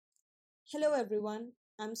Hello everyone,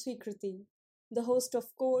 I'm Swikriti, the host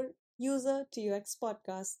of Core User to UX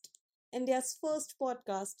podcast, India's first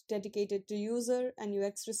podcast dedicated to user and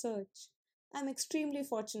UX research. I'm extremely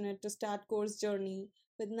fortunate to start Core's journey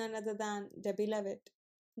with none other than Debbie Levitt.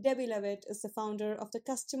 Debbie Levitt is the founder of the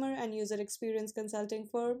customer and user experience consulting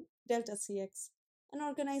firm Delta CX, an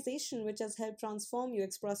organization which has helped transform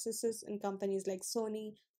UX processes in companies like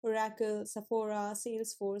Sony, Oracle, Sephora,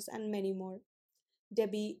 Salesforce, and many more.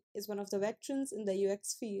 Debbie is one of the veterans in the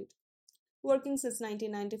UX field. Working since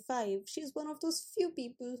 1995, she's one of those few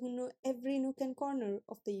people who know every nook and corner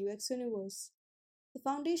of the UX universe. The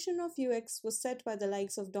foundation of UX was set by the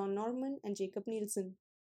likes of Don Norman and Jacob Nielsen.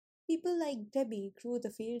 People like Debbie grew the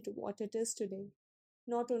field to what it is today.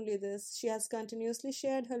 Not only this, she has continuously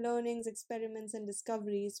shared her learnings, experiments, and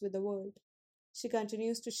discoveries with the world. She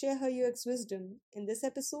continues to share her UX wisdom in this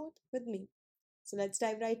episode with me. So let's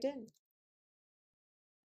dive right in.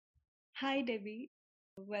 Hi, Debbie.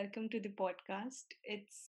 Welcome to the podcast.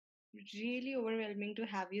 It's really overwhelming to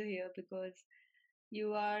have you here because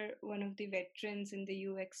you are one of the veterans in the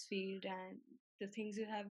UX field, and the things you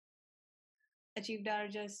have achieved are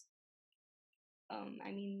just,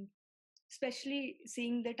 I mean, especially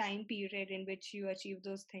seeing the time period in which you achieve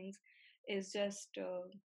those things is just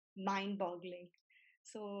mind boggling.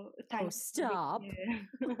 So, Oh, thank you for stop. being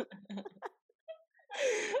here.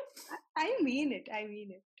 I mean it. I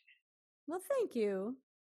mean it. Well, thank you.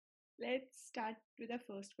 Let's start with the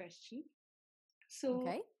first question. So,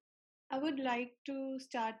 Okay. I would like to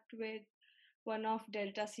start with one of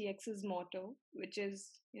Delta CX's motto, which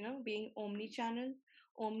is, being omni-channel,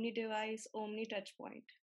 omni-device, omni-touchpoint.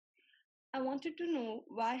 I wanted to know,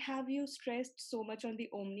 why have you stressed so much on the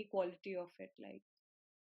omni quality of it? Like,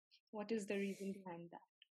 what is the reason behind that?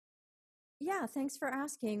 Yeah, thanks for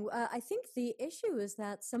asking. I think the issue is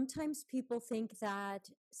that sometimes people think that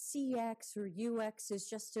CX or UX is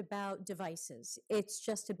just about devices. It's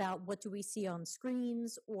just about what do we see on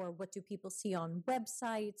screens or what do people see on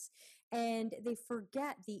websites. And they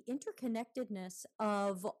forget the interconnectedness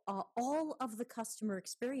of all of the customer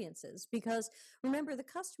experiences. Because remember, the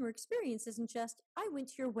customer experience isn't just, I went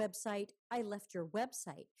to your website, I left your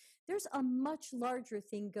website. There's a much larger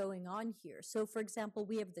thing going on here. So, for example,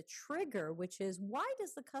 we have the trigger, which is, why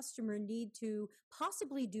does the customer need to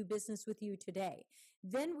possibly do business with you today?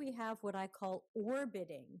 Then we have what I call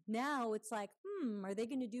orbiting. Now it's like, are they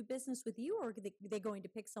going to do business with you, or are they going to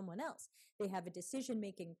pick someone else? They have a decision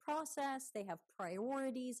making process, they have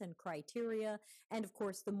priorities and criteria. And of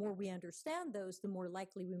course, the more we understand those, the more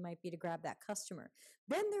likely we might be to grab that customer.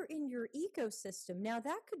 Then they're in your ecosystem. Now,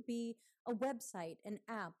 that could be a website, an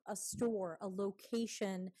app, a store, a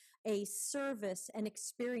location, a service, an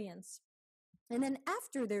experience. And then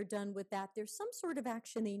after they're done with that, there's some sort of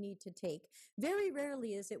action they need to take. Very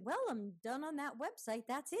rarely is it, well, I'm done on that website.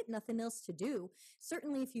 That's it. Nothing else to do.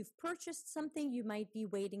 Certainly, if you've purchased something, you might be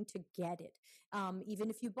waiting to get it. Even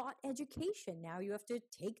if you bought education, now you have to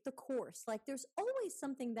take the course. Like, there's always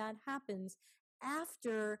something that happens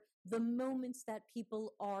after the moments that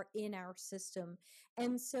people are in our system.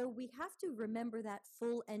 And so we have to remember that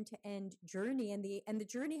full end-to-end journey, and the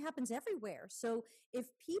journey happens everywhere. So if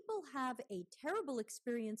people have a terrible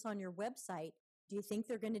experience on your website, do you think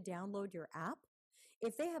they're going to download your app?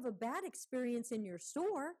 If they have a bad experience in your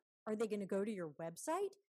store, are they going to go to your website?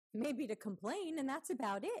 Maybe to complain, and that's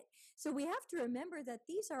about it. So we have to remember that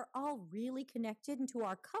these are all really connected, and to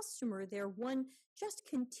our customer, they're one just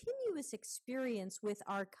continuous experience with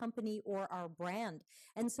our company or our brand.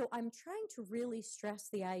 And so I'm trying to really stress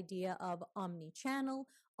the idea of omni-channel,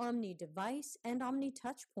 omni-device, and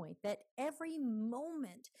omni-touchpoint, that every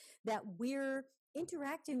moment that we're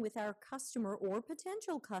interacting with our customer or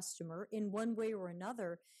potential customer in one way or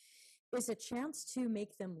another is a chance to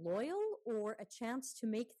make them loyal or a chance to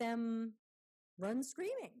make them run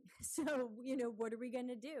screaming. So, what are we going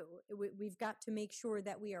to do? We've got to make sure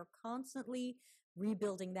that we are constantly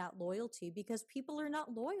rebuilding that loyalty, because people are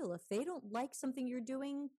not loyal. If they don't like something you're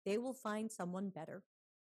doing, they will find someone better.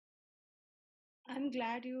 I'm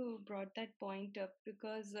glad you brought that point up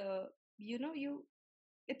because, you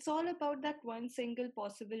it's all about that one single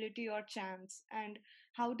possibility or chance, and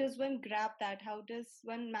how does one grab that, how does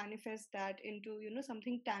one manifest that into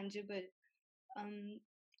something tangible. um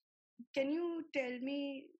can you tell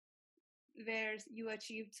me where you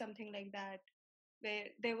achieved something like that, where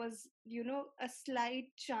there was a slight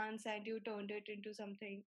chance and you turned it into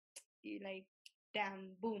something like,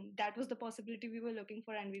 damn, boom, that was the possibility we were looking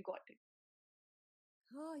for and we got it?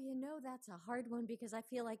 Oh, that's a hard one, because I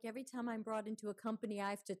feel like every time I'm brought into a company, I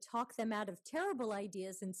have to talk them out of terrible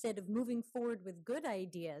ideas instead of moving forward with good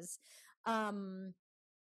ideas. Um,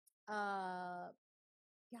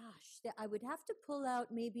 I would have to pull out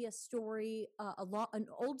maybe a story, an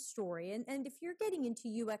old story. And if you're getting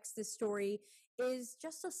into UX, this story is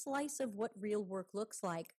just a slice of what real work looks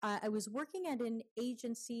like. I was working at an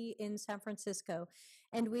agency in San Francisco,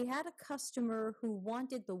 and we had a customer who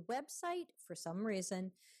wanted the website for some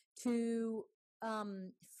reason to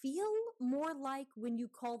feel more like when you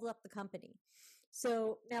called up the company.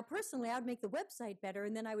 So now personally, I would make the website better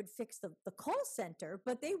and then I would fix the call center,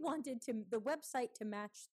 but they wanted the website to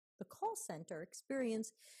match the call center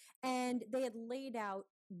experience. And they had laid out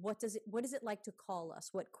what is it like to call us?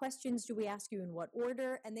 What questions do we ask you in what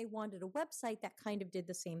order? And they wanted a website that kind of did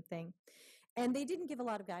the same thing. And they didn't give a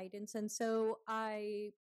lot of guidance. And so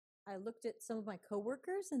I looked at some of my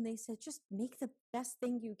coworkers and they said, just make the best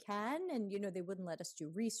thing you can. And, they wouldn't let us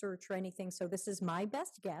do research or anything. So this is my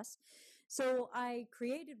best guess. So I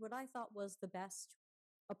created what I thought was the best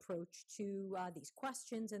approach to these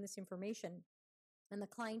questions and this information. And the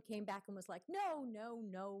client came back and was like, no, no,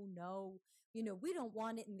 no, no. We don't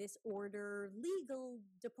want it in this order. Legal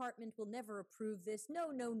department will never approve this.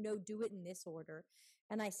 No, no, no, do it in this order.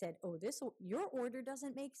 And I said, oh, your order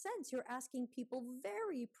doesn't make sense. You're asking people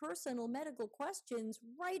very personal medical questions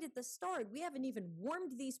right at the start. We haven't even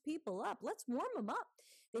warmed these people up. Let's warm them up.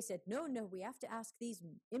 They said, no, no, we have to ask these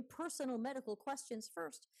impersonal medical questions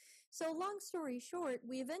first. So long story short,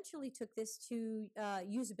 we eventually took this to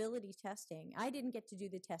usability testing. I didn't get to do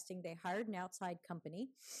the testing. They hired an outside company,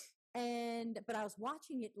 but I was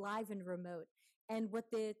watching it live and remote. And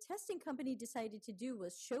what the testing company decided to do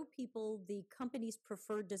was show people the company's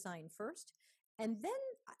preferred design first. And then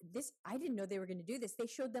I didn't know they were going to do this. They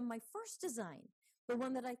showed them my first design, the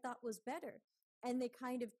one that I thought was better. And they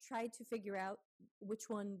kind of tried to figure out which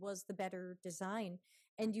one was the better design.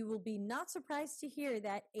 And you will be not surprised to hear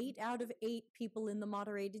that 8 out of 8 people in the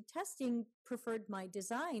moderated testing preferred my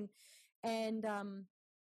design. And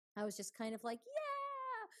I was just kind of like, yeah.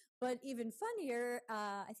 But even funnier,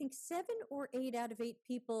 I think 7 or 8 out of 8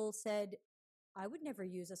 people said, I would never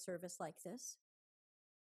use a service like this.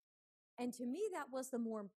 And to me, that was the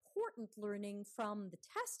more important learning from the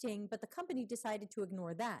testing, but the company decided to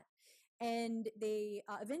ignore that. And they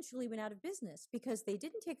eventually went out of business because they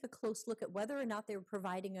didn't take a close look at whether or not they were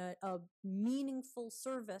providing a meaningful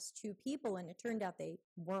service to people. And it turned out they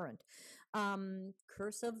weren't.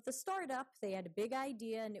 Curse of the startup. They had a big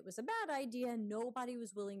idea and it was a bad idea. And nobody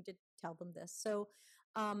was willing to tell them this. So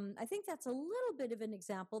I think that's a little bit of an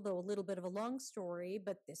example, though a little bit of a long story.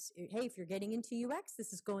 But hey, if you're getting into UX,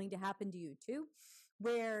 this is going to happen to you too,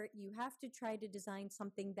 where you have to try to design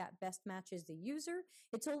something that best matches the user.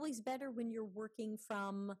 It's always better when you're working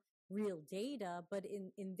from real data, but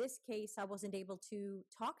in this case, I wasn't able to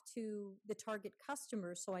talk to the target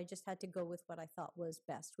customer, so I just had to go with what I thought was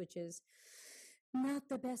best, which is not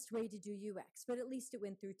the best way to do UX, but at least it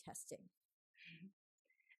went through testing.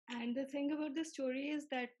 And the thing about the story is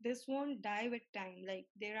that this won't die with time. Like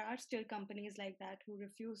there are still companies like that who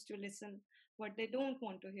refuse to listen what they don't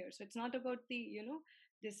want to hear. So it's not about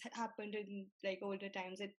this happened in like older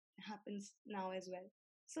times. It happens now as well.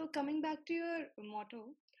 So coming back to your motto,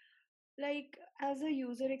 like as a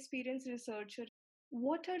user experience researcher,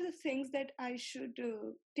 what are the things that I should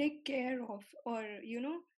take care of or,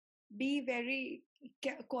 be very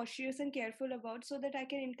cautious and careful about so that I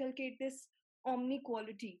can inculcate this omni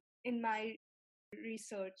quality in my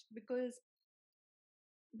research? Because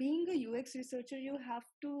being a UX researcher, you have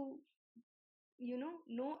to,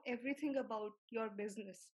 know everything about your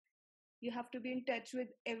business. You have to be in touch with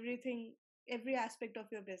everything, every aspect of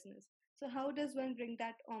your business. So how does one bring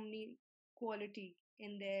that omni quality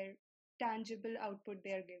in their tangible output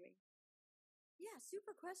they're giving? Yeah,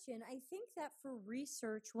 super question. I think that for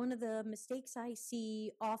research, one of the mistakes I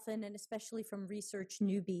see often, and especially from research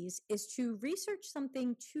newbies, is to research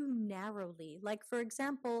something too narrowly. Like, for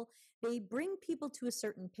example, they bring people to a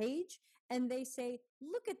certain page and they say,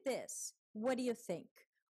 look at this. What do you think?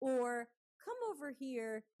 Or come over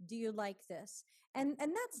here. Do you like this? And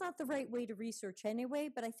that's not the right way to research anyway.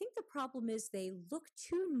 But I think the problem is they look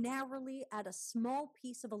too narrowly at a small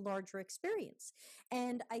piece of a larger experience.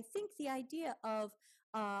 And I think the idea of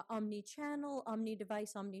omni-channel,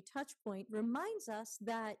 omni-device, omni-touch point reminds us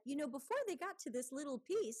that, before they got to this little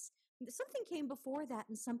piece, something came before that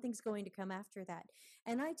and something's going to come after that.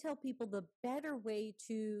 And I tell people the better way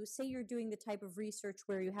to say you're doing the type of research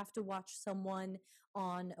where you have to watch someone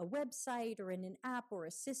on a website or in an app or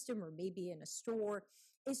a system or maybe in a store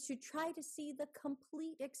is to try to see the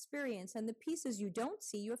complete experience, and the pieces you don't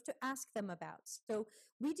see, you have to ask them about. So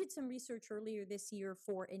we did some research earlier this year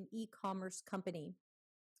for an e-commerce company.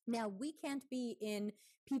 Now, we can't be in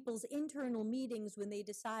people's internal meetings when they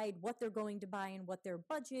decide what they're going to buy and what their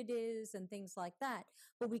budget is and things like that.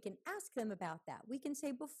 But we can ask them about that. We can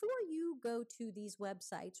say, before you go to these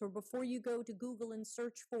websites or before you go to Google and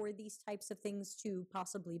search for these types of things to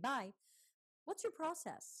possibly buy, what's your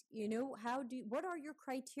process? What are your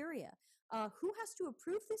criteria? Who has to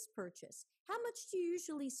approve this purchase? How much do you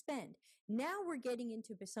usually spend? Now we're getting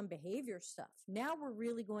into some behavior stuff. Now we're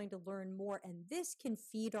really going to learn more, and this can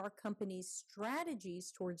feed our company's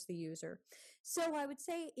strategies towards the user. So I would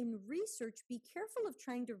say in research, be careful of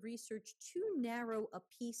trying to research too narrow a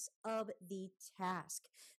piece of the task.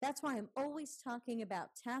 That's why I'm always talking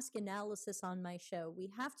about task analysis on my show.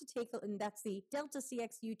 We have to and that's the Delta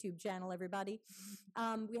CX YouTube channel, everybody.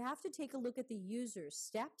 We have to take a look at the user's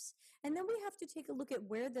steps, and then we have to take a look at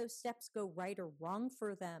where those steps go right or wrong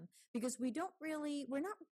for them, because we're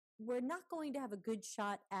not going to have a good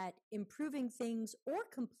shot at improving things or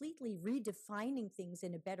completely redefining things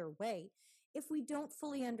in a better way if we don't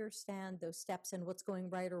fully understand those steps and what's going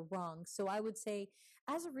right or wrong. So I would say,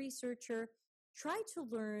 as a researcher, try to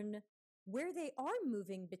learn where they are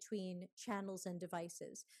moving between channels and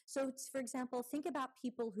devices. So, for example, think about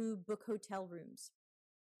people who book hotel rooms.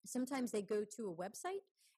 Sometimes they go to a website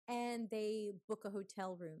and they book a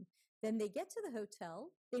hotel room. Then they get to the hotel,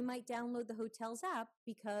 they might download the hotel's app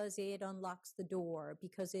because it unlocks the door,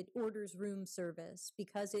 because it orders room service,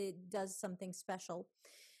 because it does something special.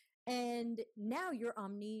 And now you're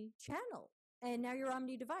omni-channel. And now you're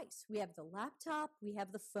omni-device. We have the laptop, we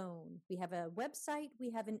have the phone, we have a website,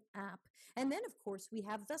 we have an app. And then, of course, we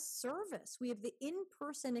have the service. We have the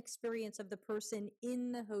in-person experience of the person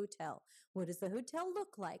in the hotel. What does the hotel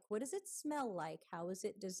look like? What does it smell like? How is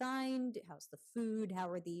it designed? How's the food? How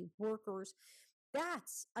are the workers?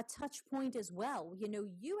 That's a touch point as well.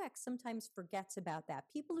 UX sometimes forgets about that.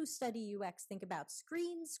 People who study UX think about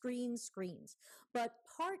screens, screens, screens. But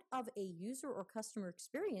part of a user or customer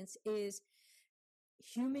experience is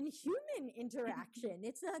human interaction.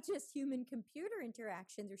 It's not just human computer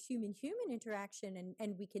interaction. There's human interaction,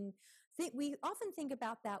 and we often think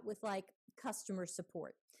about that with like customer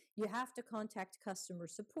support. You have to contact customer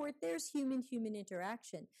support. There's human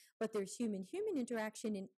interaction, but there's human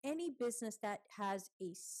interaction in any business that has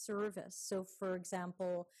a service. So for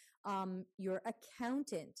example, your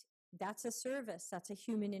accountant, that's a service, that's a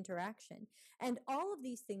human interaction. And all of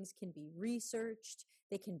these things can be researched,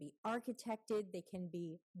 they can be architected, they can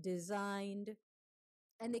be designed,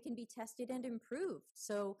 and they can be tested and improved.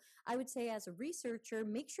 So I would say, as a researcher,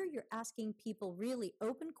 make sure you're asking people really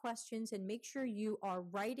open questions and make sure you are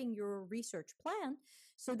writing your research plan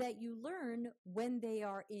so that you learn when they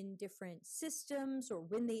are in different systems or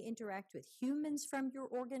when they interact with humans from your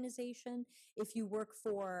organization. If you work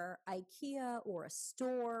for IKEA or a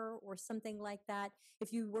store or something like that,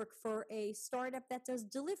 if you work for a startup that does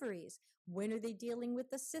deliveries, when are they dealing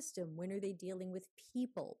with the system? When are they dealing with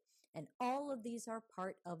people? And all of these are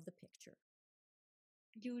part of the picture.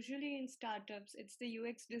 Usually in startups, it's the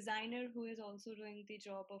UX designer who is also doing the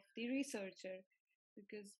job of the researcher,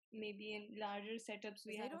 because maybe in larger setups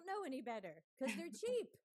they don't know any better because they're cheap.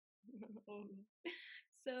 Oh.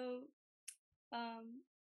 So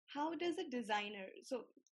how does a designer, so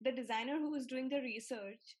the designer who is doing the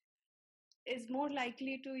research is more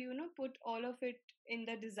likely to put all of it in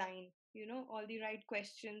the design, all the right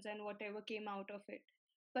questions and whatever came out of it.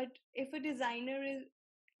 But if a designer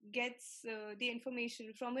gets the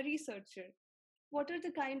information from a researcher, what are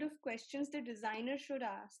the kind of questions the designer should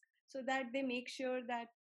ask so that they make sure that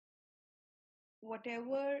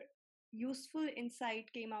whatever useful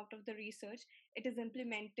insight came out of the research, it is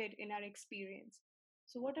implemented in our experience?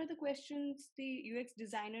 So what are the questions the UX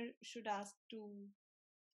designer should ask to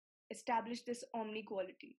establish this omni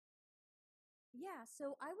quality? Yeah,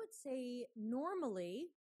 so I would say normally,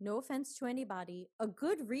 no offense to anybody, a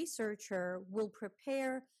good researcher will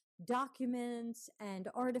prepare documents and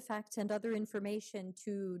artifacts and other information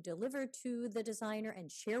to deliver to the designer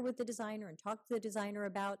and share with the designer and talk to the designer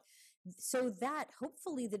about, so that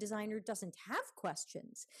hopefully the designer doesn't have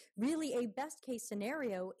questions. Really, a best case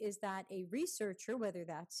scenario is that a researcher, whether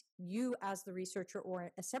that's you as the researcher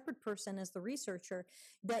or a separate person as the researcher,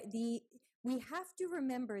 we have to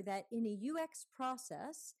remember that in a UX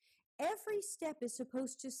process, every step is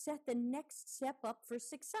supposed to set the next step up for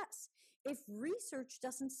success. If research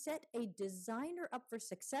doesn't set a designer up for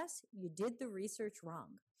success, you did the research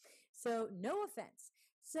wrong. So no offense.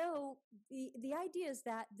 So the idea is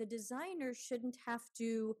that the designer shouldn't have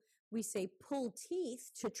to, we say, pull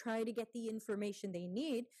teeth to try to get the information they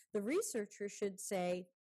need. The researcher should say,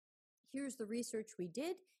 here's the research we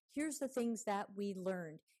did. Here's the things that we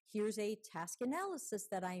learned. Here's a task analysis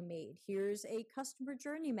that I made. Here's a customer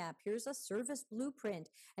journey map. Here's a service blueprint.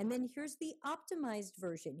 And then here's the optimized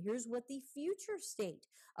version. Here's what the future state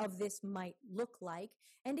of this might look like.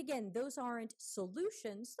 And again, those aren't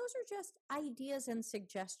solutions. Those are just ideas and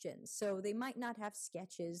suggestions. So they might not have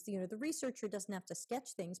sketches. The researcher doesn't have to sketch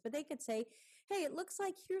things, but they could say, hey, it looks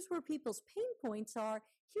like here's where people's pain points are.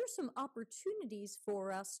 Here's some opportunities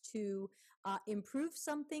for us to improve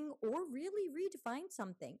something or really redefine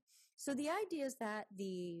something. So the idea is that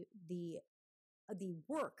the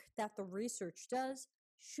work that the research does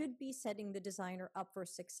should be setting the designer up for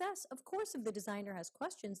success. Of course, if the designer has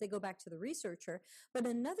questions, they go back to the researcher. But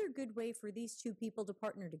another good way for these two people to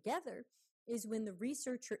partner together is when the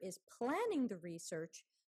researcher is planning the research,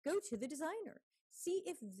 go to the designer. See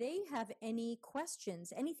if they have any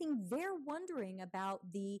questions, anything they're wondering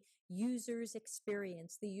about the user's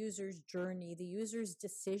experience, the user's journey, the user's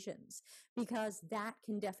decisions, because that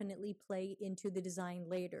can definitely play into the design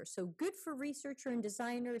later. So good for researcher and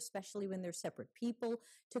designer, especially when they're separate people,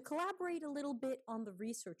 to collaborate a little bit on the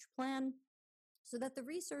research plan, so that the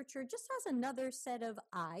researcher just has another set of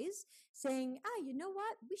eyes saying, you know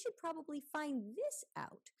what, we should probably find this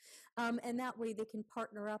out. And that way they can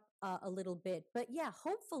partner up a little bit. But yeah,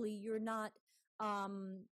 hopefully you're not,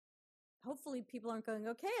 hopefully people aren't going,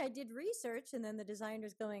 okay, I did research. And then the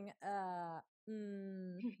designer's going, yeah,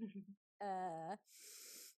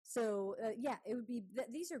 it would be,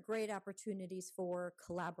 these are great opportunities for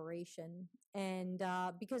collaboration. And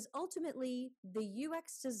because ultimately the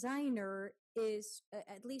UX designer is,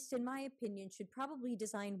 at least in my opinion, should probably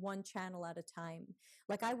design one channel at a time.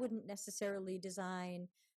 Like I wouldn't necessarily design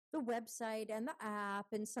the website and the app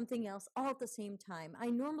and something else all at the same time. I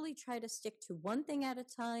normally try to stick to one thing at a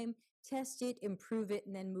time, test it, improve it,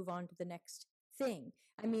 and then move on to the next thing.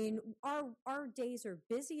 I mean, our days are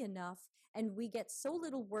busy enough and we get so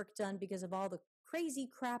little work done because of all the crazy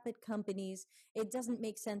crap at companies. It doesn't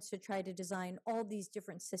make sense to try to design all these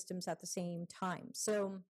different systems at the same time.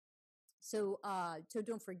 So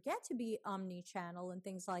don't forget to be omni-channel and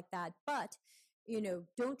things like that. But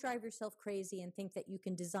don't drive yourself crazy and think that you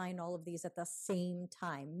can design all of these at the same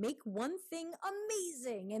time. Make one thing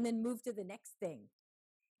amazing and then move to the next thing.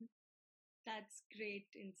 That's great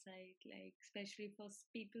insight, like especially for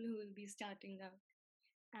people who will be starting out.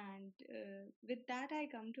 And with that, I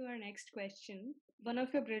come to our next question. One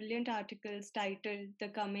of your brilliant articles titled The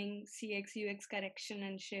Coming CX UX Correction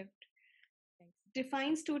and Shift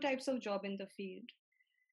defines two types of job in the field.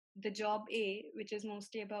 The job A, which is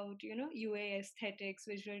mostly about, UA aesthetics,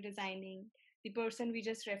 visual designing, the person we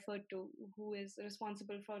just referred to, who is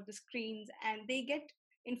responsible for the screens, and they get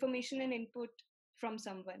information and input from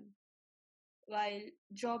someone. While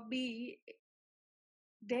job B,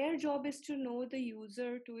 their job is to know the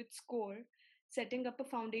user to its core, setting up a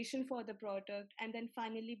foundation for the product, and then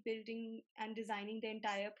finally building and designing the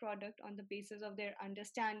entire product on the basis of their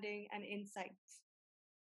understanding and insights.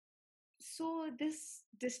 So this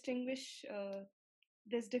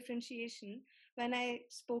differentiation, when I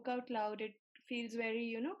spoke out loud, it feels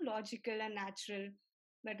very, logical and natural.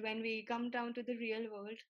 But when we come down to the real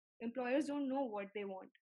world, employers don't know what they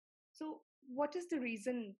want. So what is the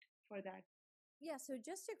reason for that? Yeah, so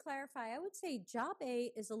just to clarify, I would say job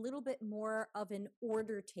A is a little bit more of an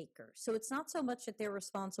order taker. So it's not so much that they're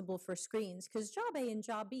responsible for screens, because job A and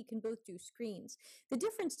job B can both do screens. The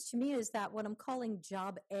difference to me is that what I'm calling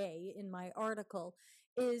job A in my article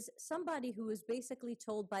is somebody who is basically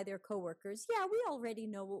told by their coworkers, yeah, we already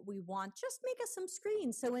know what we want. Just make us some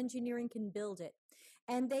screens so engineering can build it.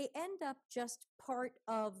 And they end up just part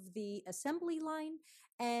of the assembly line,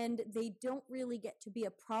 and they don't really get to be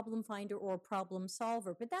a problem finder or a problem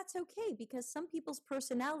solver. But that's okay, because some people's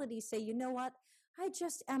personalities say, you know what? I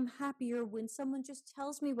just am happier when someone just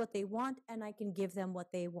tells me what they want and I can give them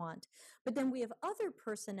what they want. But then we have other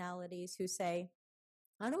personalities who say,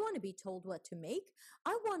 I don't want to be told what to make.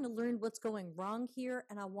 I want to learn what's going wrong here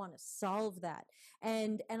and I want to solve that.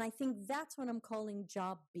 And I think that's what I'm calling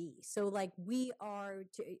job B. So like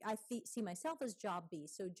I see myself as job B.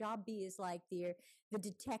 So job B is like the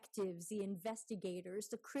detectives, the investigators,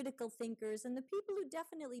 the critical thinkers, and the people who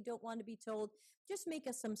definitely don't want to be told, just make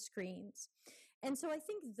us some screens. And so I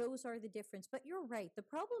think those are the difference. But you're right. The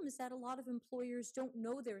problem is that a lot of employers don't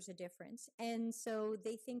know there's a difference. And so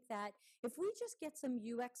they think that if we just get some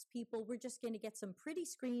UX people, we're just going to get some pretty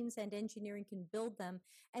screens and engineering can build them.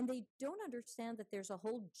 And they don't understand that there's a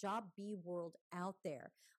whole job B world out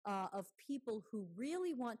there of people who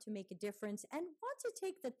really want to make a difference and want to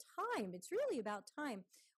take the time. It's really about time.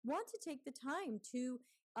 Want to take the time to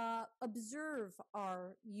observe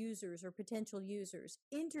our users or potential users,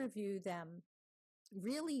 interview them,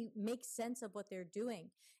 really make sense of what they're doing.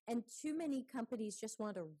 And too many companies just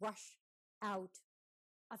want to rush out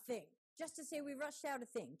a thing. Just to say we rushed out a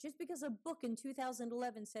thing, just because a book in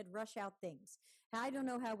 2011 said rush out things. I don't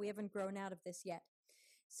know how we haven't grown out of this yet.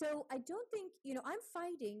 So I don't think, I'm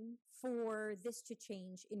fighting for this to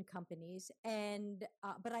change in companies, and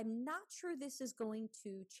but I'm not sure this is going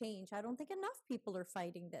to change. I don't think enough people are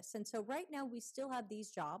fighting this, and so right now we still have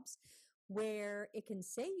these jobs where it can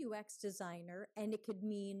say UX designer and it could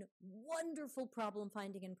mean wonderful problem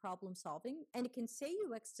finding and problem solving, and it can say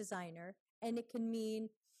UX designer and it can mean,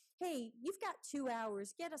 hey, you've got 2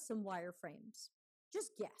 hours, get us some wireframes.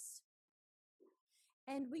 Just guess.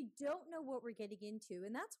 And we don't know what we're getting into.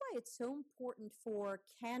 And that's why it's so important for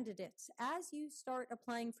candidates. As you start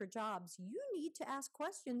applying for jobs, you need to ask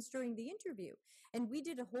questions during the interview. And we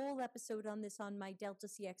did a whole episode on this on my Delta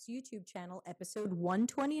CX YouTube channel, episode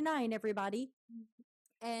 129, everybody.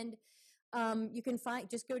 And you can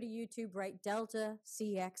just go to YouTube, write Delta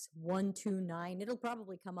CX 129. It'll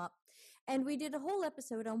probably come up. And we did a whole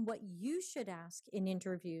episode on what you should ask in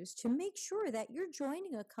interviews to make sure that you're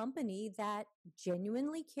joining a company that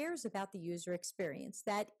genuinely cares about the user experience,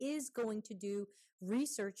 that is going to do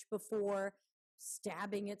research before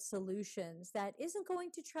stabbing at solutions, that isn't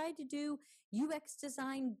going to try to do UX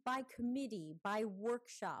design by committee, by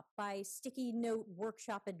workshop, by sticky note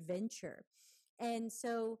workshop adventure. And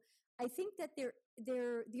so I think that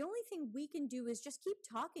the only thing we can do is just keep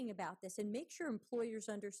talking about this and make sure employers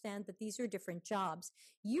understand that these are different jobs.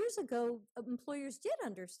 Years ago, employers did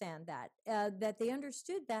understand that they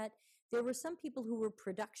understood that there were some people who were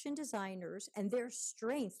production designers and their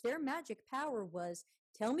strength, their magic power was,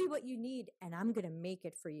 tell me what you need and I'm going to make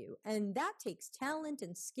it for you. And that takes talent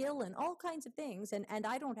and skill and all kinds of things. And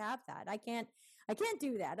I don't have that. I can't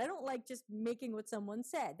do that. I don't like just making what someone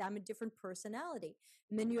said. I'm a different personality.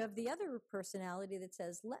 And then you have the other personality that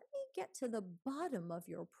says, let me get to the bottom of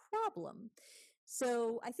your problem.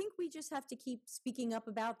 So I think we just have to keep speaking up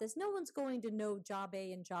about this. No one's going to know job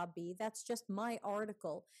A and job B. That's just my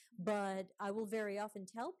article. But I will very often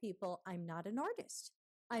tell people I'm not an artist.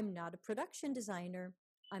 I'm not a production designer.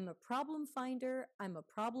 I'm a problem finder. I'm a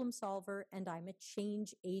problem solver, and I'm a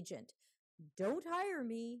change agent. Don't hire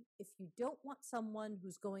me if you don't want someone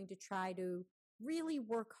who's going to try to really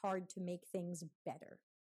work hard to make things better.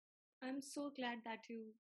 I'm so glad that you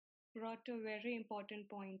brought a very important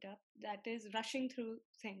point up, that is rushing through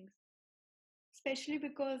things. Especially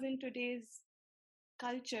because in today's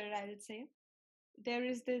culture, I'll say, there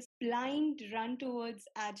is this blind run towards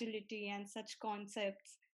agility and such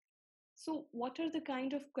concepts. So, what are the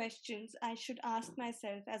kind of questions I should ask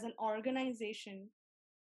myself as an organization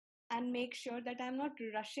and make sure that I'm not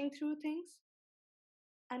rushing through things,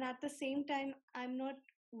 and at the same time I'm not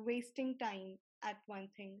wasting time at one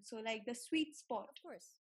thing? So like the sweet spot. Of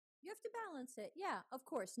course. You have to balance it. Yeah, of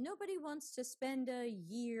course. Nobody wants to spend a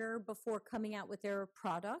year before coming out with their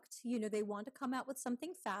product. They want to come out with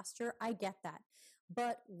something faster. I get that.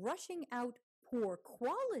 But rushing out poor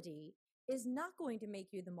quality is not going to make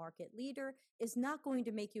you the market leader, is not going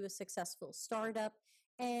to make you a successful startup.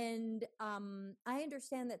 And I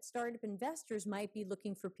understand that startup investors might be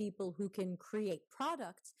looking for people who can create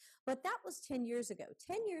products, but that was 10 years ago.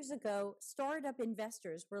 10 years ago, startup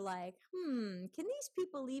investors were like, can these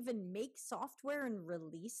people even make software and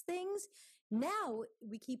release things? Now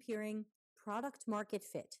we keep hearing product market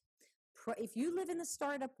fit. If you live in the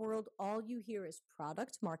startup world, all you hear is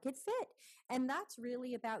product market fit. And that's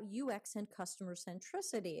really about UX and customer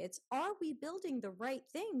centricity. It's, are we building the right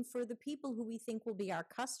thing for the people who we think will be our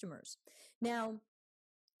customers? Now,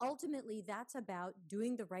 ultimately, that's about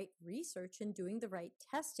doing the right research and doing the right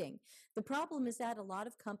testing. The problem is that a lot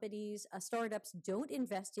of companies, startups, don't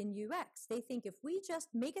invest in UX. They think if we just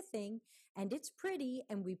make a thing and it's pretty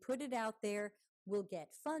and we put it out there, we'll get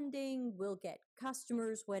funding, we'll get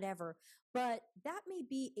customers, whatever. But that may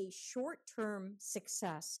be a short-term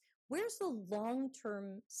success. Where's the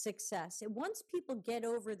long-term success? And once people get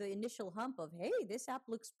over the initial hump of, hey, this app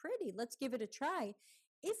looks pretty, let's give it a try,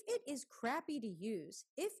 If it is crappy to use,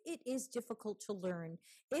 if it is difficult to learn,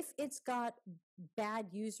 if it's got bad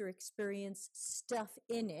user experience stuff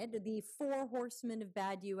in it, the four horsemen of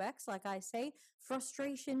bad UX, like I say,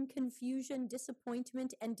 frustration, confusion,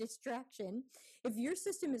 disappointment, and distraction. If your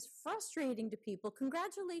system is frustrating to people,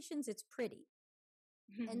 congratulations, it's pretty.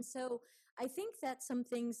 And so I think that some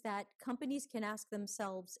things that companies can ask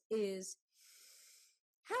themselves is,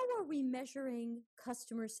 how are we measuring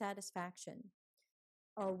customer satisfaction?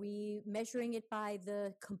 Are we measuring it by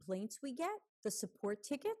the complaints we get, the support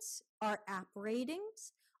tickets, our app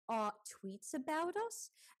ratings, tweets about us?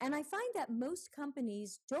 And I find that most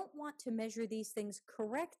companies don't want to measure these things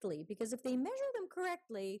correctly, because if they measure them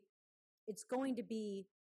correctly, it's going to be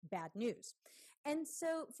bad news. And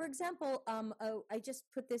so, for example, I just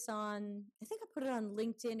put this on, I think I put it on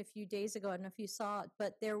LinkedIn a few days ago. I don't know if you saw it,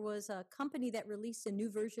 but there was a company that released a new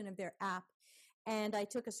version of their app. And I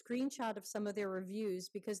took a screenshot of some of their reviews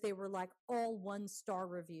because they were like all 1-star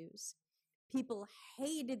reviews. People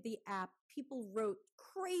hated the app. People wrote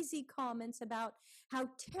crazy comments about how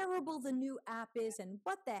terrible the new app is and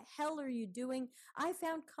what the hell are you doing? I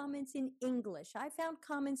found comments in English. I found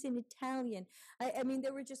comments in Italian. I mean,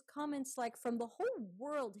 there were just comments like from the whole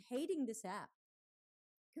world hating this app.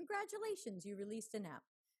 Congratulations, you released an app.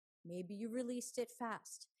 Maybe you released it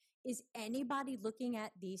fast. Is anybody looking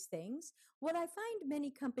at these things? What I find many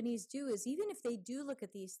companies do is, even if they do look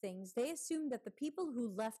at these things, they assume that the people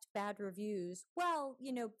who left bad reviews, well,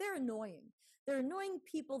 they're annoying. They're annoying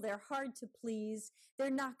people. They're hard to please.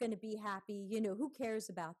 They're not going to be happy. Who cares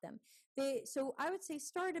about them? So I would say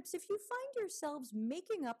startups, if you find yourselves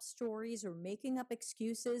making up stories or making up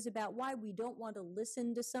excuses about why we don't want to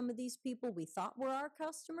listen to some of these people we thought were our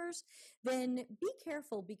customers, then be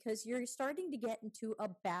careful, because you're starting to get into a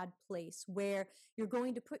bad place where you're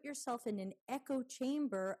going to put yourself in an echo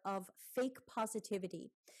chamber of fake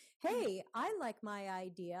positivity. Hey, I like my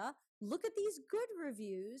idea. Look at these good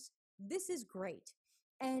reviews. This is great.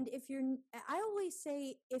 And I always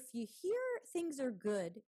say, if you hear things are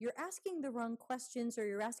good, you're asking the wrong questions or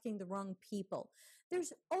you're asking the wrong people.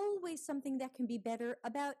 There's always something that can be better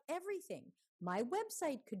about everything. My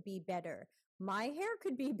website could be better. My hair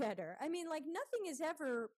could be better. I mean, like, nothing is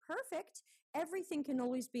ever perfect. Everything can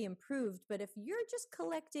always be improved. But if you're just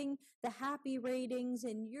collecting the happy ratings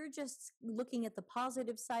and you're just looking at the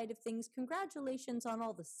positive side of things, congratulations on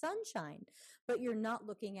all the sunshine, but you're not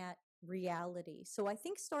looking at reality. So I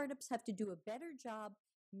think startups have to do a better job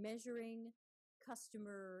measuring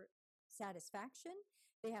customer satisfaction.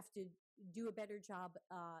 They have to do a better job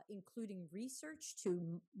including research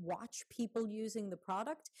to watch people using the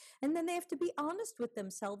product. And then they have to be honest with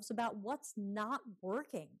themselves about what's not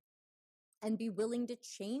working and be willing to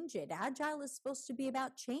change it. Agile is supposed to be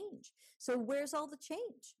about change. So where's all the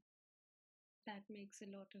change? That makes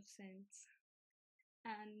a lot of sense.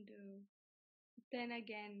 And then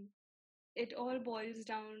again, it all boils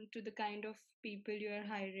down to the kind of people you're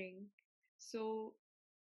hiring. So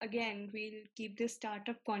again, we'll keep this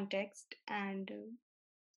startup context, and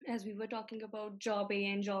as we were talking about job A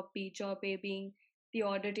and job B, job A being the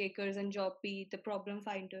order takers and job B the problem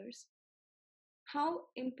finders. How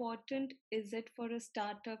important is it for a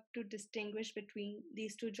startup to distinguish between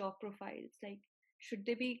these two job profiles? Like, should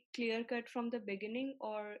they be clear cut from the beginning,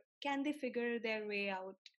 or can they figure their way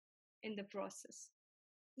out in the process?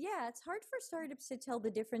 Yeah, it's hard for startups to tell the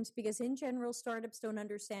difference because in general, startups don't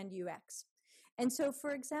understand UX. And so,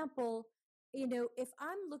 for example, if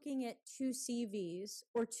I'm looking at two CVs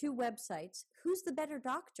or two websites, who's the better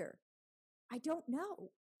doctor? I don't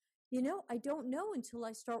know. I don't know until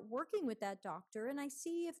I start working with that doctor and I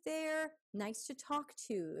see if they're nice to talk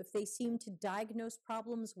to, if they seem to diagnose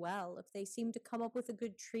problems well, if they seem to come up with a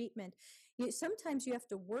good treatment. Sometimes you have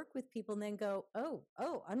to work with people and then go, oh,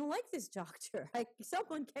 I don't like this doctor.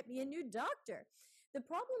 Someone get me a new doctor. The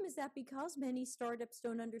problem is that because many startups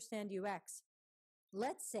don't understand UX,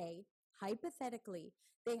 let's say, hypothetically,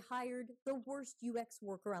 they hired the worst UX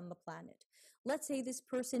worker on the planet. Let's say this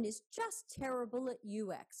person is just terrible at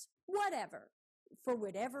UX, whatever, for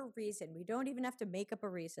whatever reason. We don't even have to make up a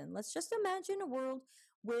reason. Let's just imagine a world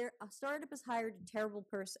where a startup has hired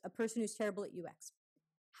a person who's terrible at UX.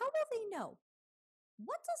 How will they know?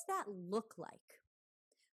 What does that look like?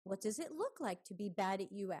 What does it look like to be bad at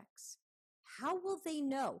UX? How will they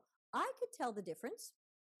know? I could tell the difference.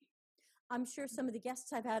 I'm sure some of the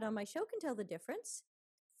guests I've had on my show can tell the difference.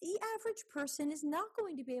 The average person is not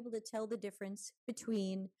going to be able to tell the difference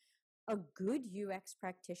between a good UX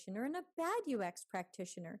practitioner and a bad UX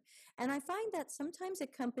practitioner. And I find that sometimes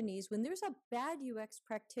at companies, when there's a bad UX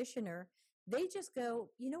practitioner, they just go,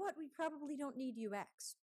 you know what, we probably don't need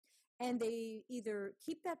UX. and they either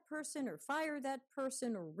keep that person or fire that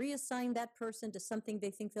person or reassign that person to something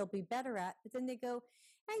they think they'll be better at. But then they go,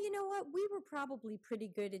 hey, you know what? We were probably pretty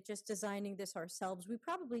good at just designing this ourselves. We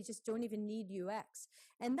probably just don't even need UX.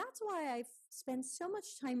 And that's why I've spent so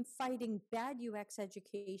much time fighting bad UX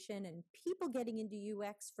education and people getting into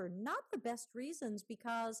UX for not the best reasons,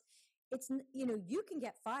 because you can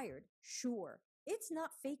get fired. Sure. It's not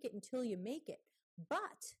fake it until you make it.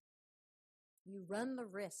 But you run the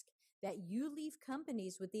risk that you leave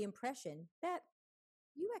companies with the impression that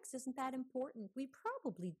UX isn't that important. We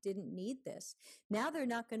probably didn't need this. Now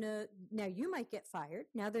you might get fired.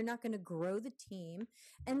 Now they're not going to grow the team.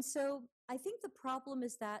 And so I think the problem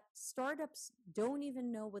is that startups don't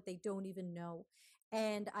even know what they don't even know.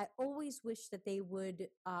 And I always wish that they would,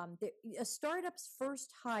 a startup's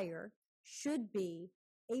first hire should be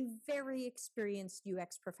a very experienced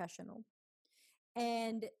UX professional.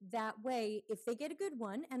 And that way, if they get a good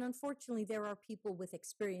one, and unfortunately, there are people with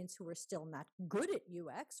experience who are still not good at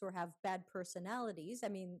UX or have bad personalities. I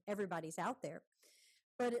mean, everybody's out there.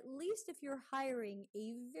 But at least if you're hiring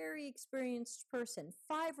a very experienced person,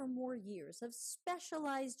 5 or more years of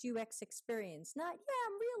specialized UX experience, not,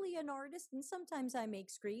 I'm really an artist and sometimes I make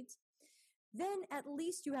screeds, then at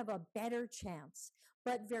least you have a better chance.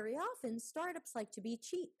 But very often, startups like to be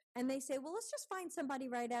cheap and they say, well, let's just find somebody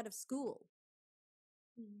right out of school.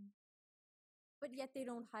 But yet they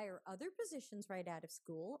don't hire other positions right out of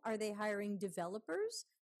school. Are they hiring developers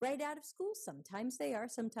right out of school? Sometimes they are,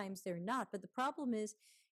 sometimes they're not. But the problem is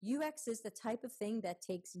UX is the type of thing that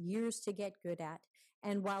takes years to get good at.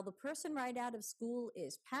 And while the person right out of school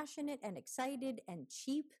is passionate and excited and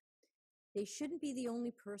cheap, they shouldn't be the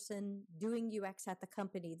only person doing UX at the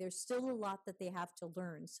company. There's still a lot that they have to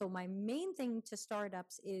learn. So my main thing to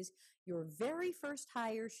startups is your very first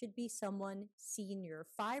hire should be someone senior,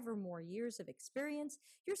 5 or more years of experience.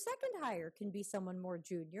 Your second hire can be someone more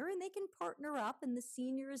junior, and they can partner up, and the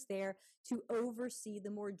senior is there to oversee the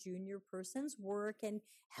more junior person's work and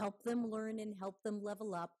help them learn and help them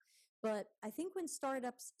level up. But I think when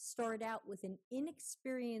startups start out with an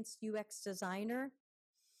inexperienced UX designer,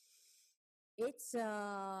 it's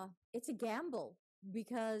a gamble,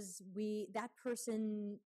 because that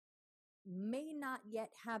person may not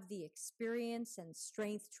yet have the experience and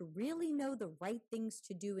strength to really know the right things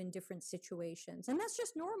to do in different situations. And that's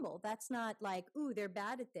just normal. That's not like, ooh, they're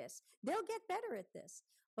bad at this. They'll get better at this.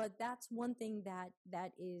 But that's one thing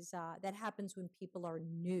that happens when people are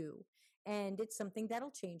new, and it's something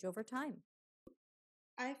that'll change over time.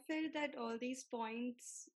 I felt that all these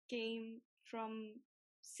points came from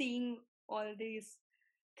seeing all these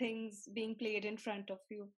things being played in front of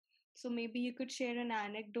you. So maybe you could share an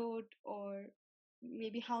anecdote, or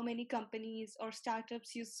maybe how many companies or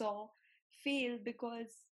startups you saw fail because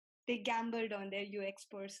they gambled on their UX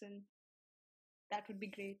person. That would be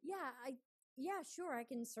great. Yeah, sure. I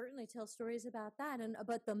can certainly tell stories about that.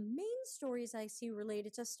 But the main stories I see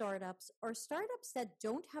related to startups are startups that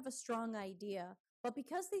don't have a strong idea, but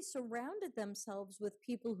because they surrounded themselves with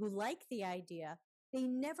people who like the idea, they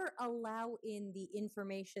never allow in the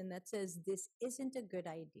information that says this isn't a good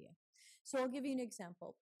idea. So I'll give you an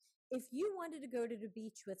example. If you wanted to go to the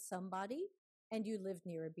beach with somebody and you lived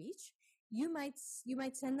near a beach, you might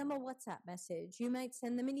send them a WhatsApp message. You might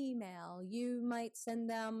send them an email. You might send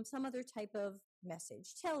them some other type of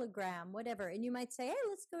message, Telegram, whatever. And you might say, hey,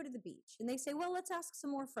 let's go to the beach. And they say, well, let's ask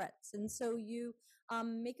some more friends. And so you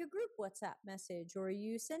make a group WhatsApp message, or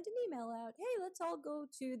you send an email out, hey, let's all go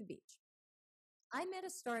to the beach. I met a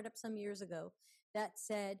startup some years ago that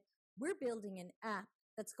said, we're building an app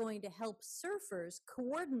that's going to help surfers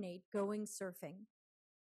coordinate going surfing.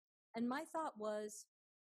 And my thought was,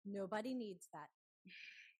 nobody needs that.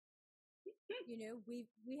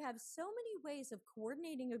 We have so many ways of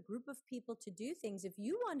coordinating a group of people to do things. If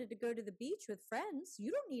you wanted to go to the beach with friends,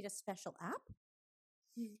 you don't need a special app.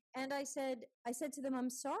 And I said to them, I'm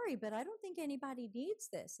sorry, but I don't think anybody needs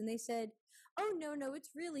this. And they said, oh, no, it's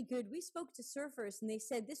really good. We spoke to surfers and they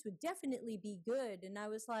said this would definitely be good. And I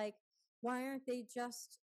was like, why aren't they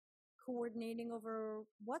just coordinating over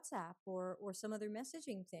WhatsApp or some other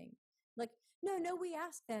messaging thing? Like, no, we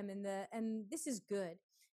asked them and this is good.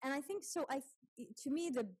 And I think so. To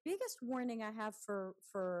me, the biggest warning I have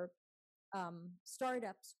for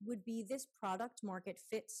startups would be this product market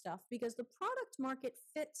fit stuff, because the product market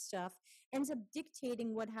fit stuff ends up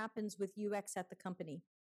dictating what happens with UX at the company.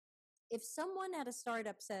 If someone at a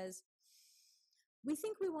startup says, we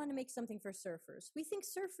think we want to make something for surfers. We think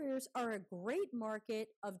surfers are a great market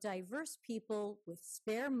of diverse people with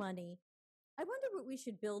spare money. I wonder what we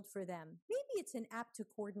should build for them. Maybe it's an app to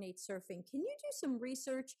coordinate surfing. Can you do some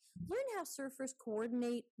research, learn how surfers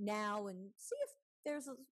coordinate now, and see if there's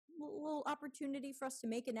a little opportunity for us to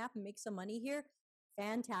make an app and make some money here?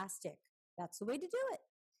 Fantastic. That's the way to do it.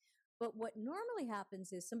 But what normally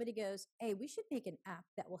happens is somebody goes, hey, we should make an app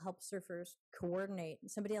that will help surfers coordinate. And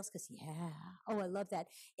somebody else goes, yeah. Oh, I love that.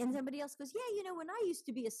 And somebody else goes, yeah, when I used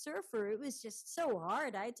to be a surfer, it was just so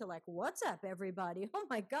hard. I had to what's up, everybody? Oh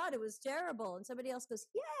my God, it was terrible. And somebody else goes,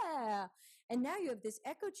 yeah. And now you have this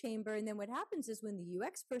echo chamber. And then what happens is when the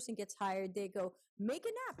UX person gets hired, they go, make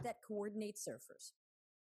an app that coordinates surfers.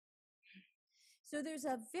 So there's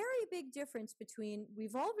a very big difference between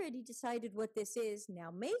we've already decided what this is,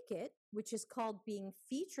 now make it, which is called being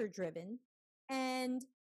feature driven, and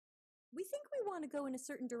we think we want to go in a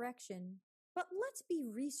certain direction, but let's be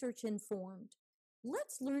research informed.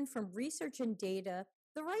 Let's learn from research and data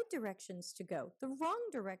the right directions to go, the wrong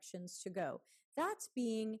directions to go. That's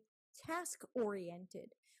being task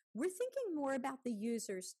oriented. We're thinking more about the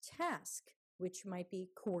user's task, which might be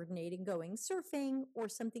coordinating going surfing or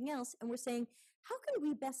something else. And we're saying, how can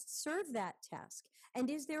we best serve that task? And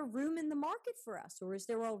is there room in the market for us? Or is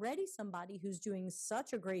there already somebody who's doing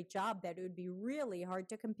such a great job that it would be really hard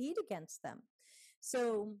to compete against them?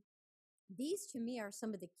 So these to me are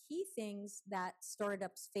some of the key things that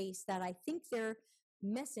startups face that I think they're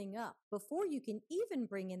messing up. Before you can even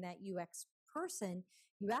bring in that UX person,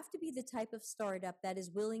 you have to be the type of startup that is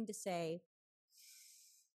willing to say,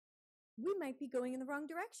 we might be going in the wrong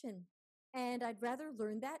direction. And I'd rather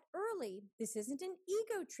learn that early. This isn't an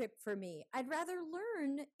ego trip for me. I'd rather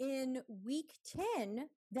learn in week 10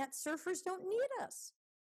 that surfers don't need us.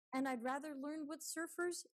 And I'd rather learn what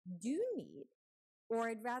surfers do need. Or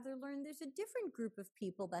I'd rather learn there's a different group of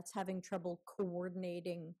people that's having trouble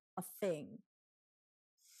coordinating a thing.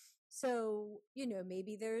 So,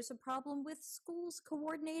 maybe there's a problem with schools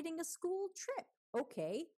coordinating a school trip.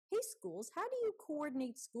 Okay, hey schools, how do you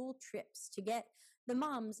coordinate school trips to get the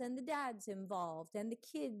moms and the dads involved and the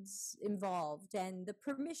kids involved and the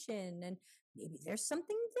permission? And maybe there's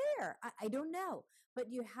something there. I don't know. But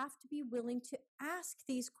you have to be willing to ask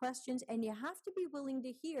these questions, and you have to be willing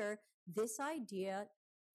to hear this idea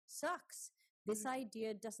sucks. This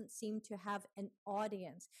idea doesn't seem to have an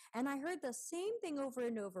audience. And I heard the same thing over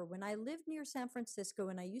and over when I lived near San Francisco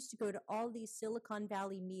and I used to go to all these Silicon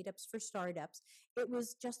Valley meetups for startups. It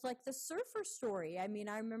was just like the surfer story. I mean,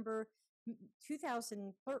 I remember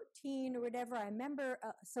 2013 or whatever, I remember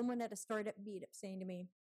someone at a startup meetup saying to me,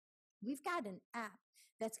 we've got an app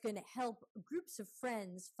that's going to help groups of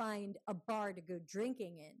friends find a bar to go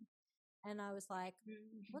drinking in. And I was like,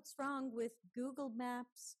 what's wrong with Google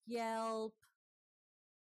Maps, Yelp,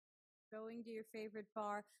 going to your favorite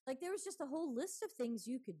bar? There was just a whole list of things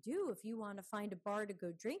you could do if you want to find a bar to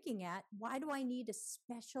go drinking at. Why do I need a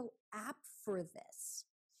special app for this?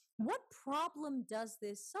 What problem does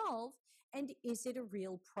this solve? And is it a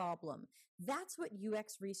real problem? That's what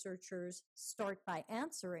UX researchers start by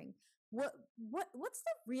answering. What's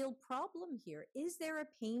the real problem here? Is there a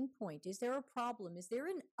pain point? Is there a problem? Is there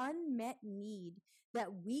an unmet need that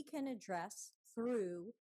we can address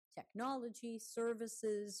through technology,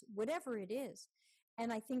 services, whatever it is?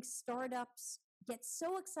 And I think startups get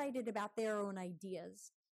so excited about their own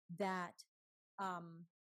ideas that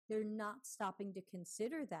they're not stopping to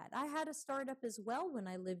consider that. I had a startup as well when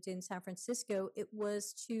I lived in San Francisco. It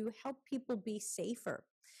was to help people be safer.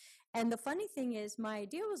 And the funny thing is, my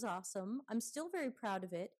idea was awesome. I'm still very proud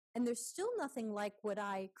of it. And there's still nothing like what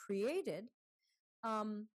I created.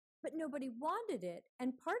 But nobody wanted it.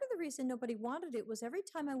 And part of the reason nobody wanted it was every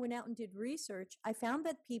time I went out and did research, I found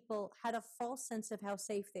that people had a false sense of how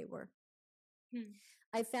safe they were.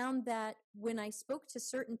 I found that when I spoke to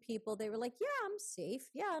certain people, they were like, yeah, I'm safe.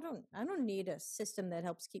 Yeah, I don't need a system that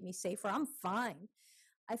helps keep me safer. I'm fine.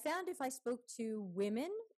 I found if I spoke to women,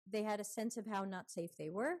 they had a sense of how not safe they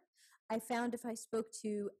were. I found if I spoke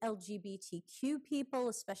to LGBTQ people,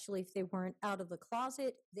 especially if they weren't out of the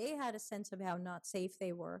closet, they had a sense of how not safe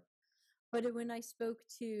they were. But when I spoke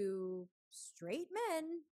to straight men,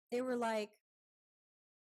 they were like,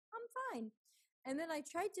 I'm fine. And then I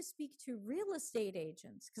tried to speak to real estate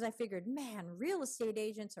agents because I figured, man, real estate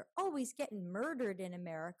agents are always getting murdered in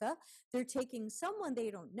America. They're taking someone they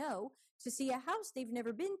don't know to see a house they've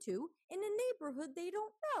never been to in a neighborhood they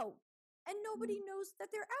don't know. And nobody knows that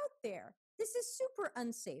they're out there. This is super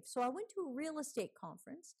unsafe. So I went to a real estate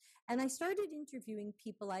conference and I started interviewing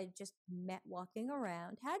people I just met walking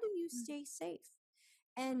around. How do you stay safe?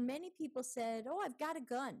 And many people said, oh, I've got a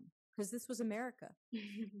gun, because this was America.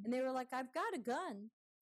 And they were like, I've got a gun.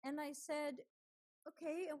 And I said,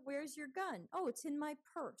 okay, and where's your gun? Oh, it's in my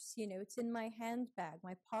purse, it's in my handbag,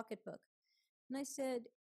 my pocketbook. And I said,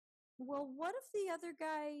 well, what if the other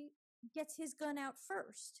guy gets his gun out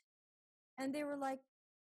first? And they were like,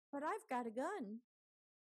 but I've got a gun.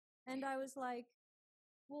 And I was like,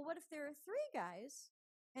 well, what if there are three guys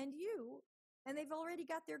and you, and they've already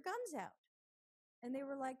got their guns out? And they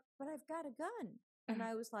were like, but I've got a gun. And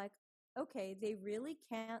I was like, okay, they really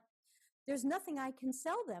can't. There's nothing I can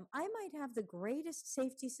sell them. I might have the greatest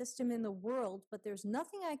safety system in the world, but there's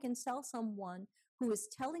nothing I can sell someone who is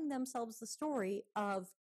telling themselves the story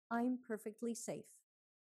of, I'm perfectly safe.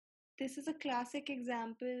 This is a classic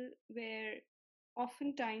example where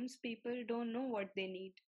oftentimes people don't know what they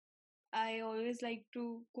need. I always like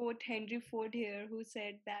to quote Henry Ford here, who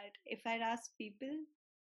said that if I'd ask people,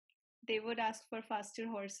 they would ask for faster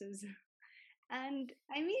horses. And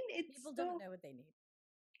I mean, it's People so. don't know what they need,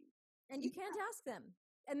 and you can't ask them.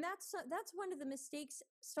 And that's one of the mistakes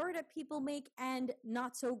startup people make, and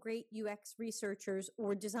not so great UX researchers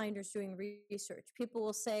or designers doing research. People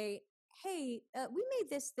will say, hey, we made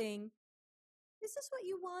this thing, is this what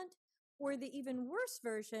you want? Or the even worse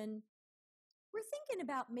version, we're thinking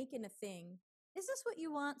about making a thing, is this what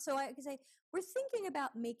you want? So I could say, we're thinking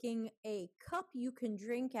about making a cup you can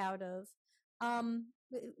drink out of.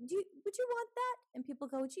 Would you want that? And people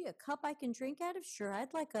go, gee, a cup I can drink out of? Sure,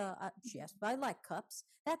 I'd like yes, I like cups.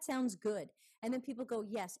 That sounds good. And then people go,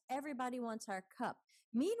 yes, everybody wants our cup.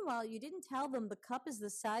 Meanwhile, you didn't tell them the cup is the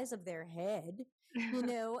size of their head,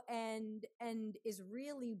 and is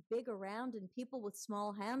really big around, and people with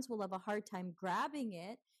small hands will have a hard time grabbing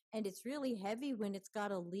it. And it's really heavy when it's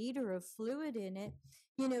got a liter of fluid in it.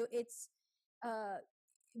 It's uh,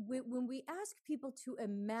 when we ask people to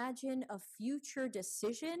imagine a future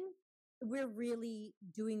decision, we're really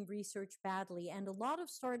doing research badly. And a lot of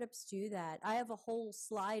startups do that. I have a whole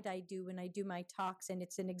slide I do when I do my talks, and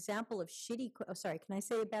it's an example of sorry, can I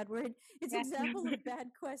say a bad word? It's an example of bad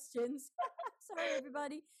questions. Sorry,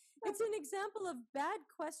 everybody. It's an example of bad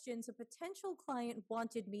questions a potential client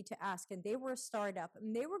wanted me to ask, and they were a startup,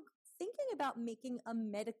 and they were thinking about making a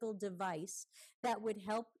medical device that would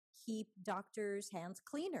help keep doctors' hands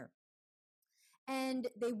cleaner. And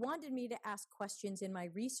they wanted me to ask questions in my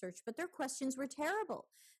research, but their questions were terrible.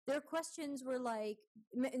 Their questions were like,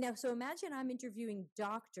 now, so imagine I'm interviewing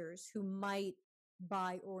doctors who might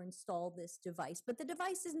buy or install this device, but the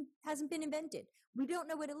device hasn't been invented. We don't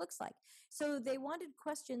know what it looks like. So they wanted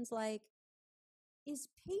questions like, is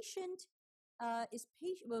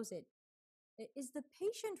what was it? Is the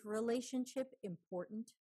patient relationship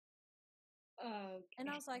important? And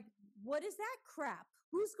I was like, what is that crap?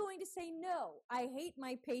 Who's going to say no? I hate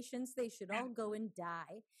my patients. They should all go and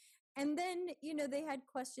die. And then, they had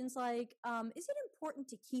questions like, is it important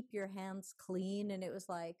to keep your hands clean? And it was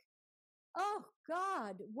like, oh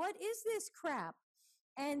God, what is this crap?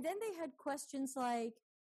 And then they had questions like,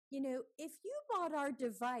 if you bought our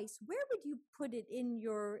device, where would you put it in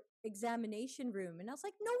your examination room? And I was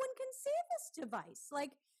like, no one can see this device.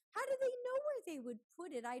 Like, how do they know where they would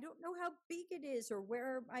put it? I don't know how big it is or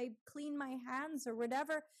where I clean my hands or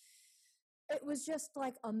whatever. It was just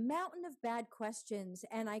like a mountain of bad questions.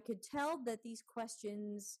 And I could tell that these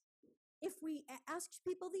questions, if we asked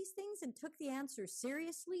people these things and took the answers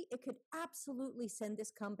seriously, it could absolutely send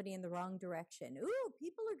this company in the wrong direction. Ooh,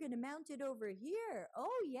 people are going to mount it over here.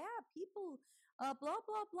 Oh, yeah, people, blah,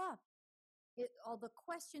 blah, blah. All the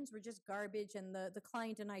questions were just garbage, and the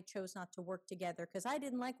client and I chose not to work together because I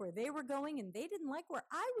didn't like where they were going and they didn't like where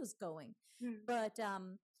I was going. But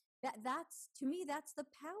that's, to me, that's the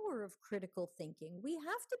power of critical thinking. We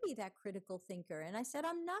have to be that critical thinker. And I said,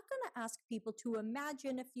 I'm not going to ask people to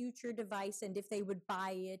imagine a future device and if they would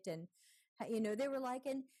buy it. And they were like,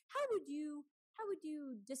 and how would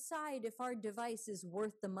you decide if our device is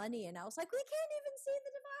worth the money? And I was like, we can't even see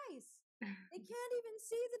the device. They can't even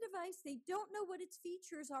see the device. They don't know what its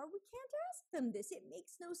features are. We can't ask them this. It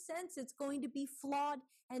makes no sense. It's going to be flawed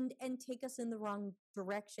and take us in the wrong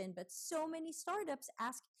direction. But so many startups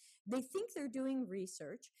they think they're doing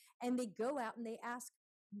research, and they go out and they ask,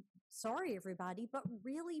 sorry, everybody, but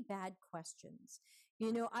really bad questions.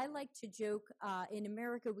 I like to joke, in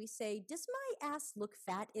America, we say, does my ass look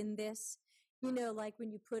fat in this? Like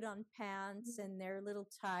when you put on pants and they're a little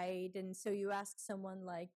tight. And so you ask someone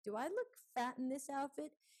like, do I look fat in this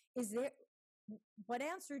outfit? What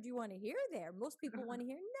answer do you want to hear there? Most people want to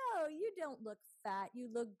hear, no, you don't look fat. You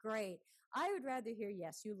look great. I would rather hear,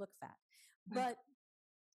 yes, you look fat. But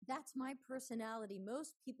that's my personality.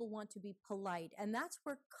 Most people want to be polite, and that's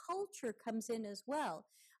where culture comes in as well.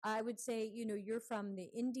 I would say, you're from the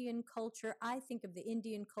Indian culture. I think of the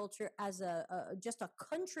Indian culture as just a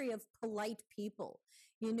country of polite people.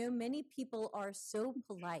 Many people are so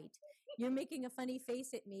polite. You're making a funny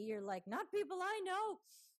face at me. You're like, not people I know.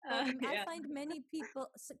 I Yeah. find many people,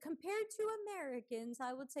 compared to Americans,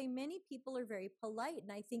 I would say many people are very polite.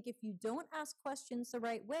 And I think if you don't ask questions the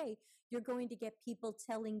right way, you're going to get people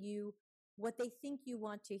telling you what they think you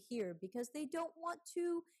want to hear because they don't want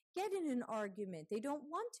to get in an argument. They don't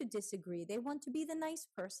want to disagree. They want to be the nice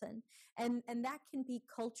person. And that can be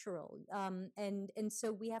cultural. And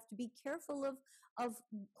so we have to be careful of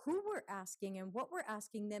who we're asking and what we're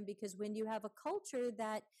asking them, because when you have a culture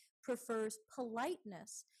that prefers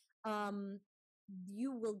politeness, um,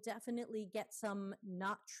 you will definitely get some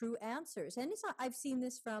not true answers. And it's not, I've seen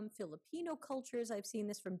this from Filipino cultures. I've seen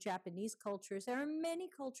this from Japanese cultures. There are many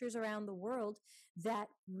cultures around the world that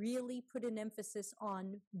really put an emphasis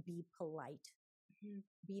on be polite, Mhm.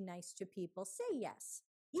 be nice to people, say yes.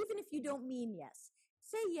 Even if you don't mean yes,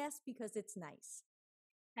 say yes because it's nice.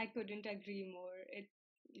 I couldn't agree more.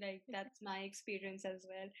 That's my experience as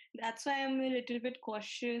well. That's why I'm a little bit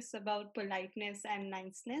cautious about politeness and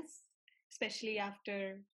niceness, especially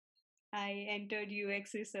after I entered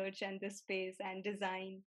UX research and this space and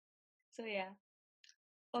design. So yeah.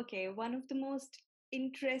 Okay, one of the most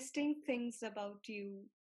interesting things about you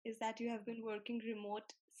is that you have been working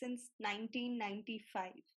remote since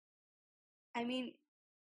 1995. I mean,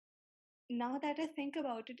 now that I think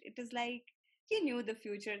about it, it is like you knew the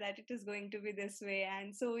future that it is going to be this way,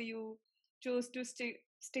 and so you chose to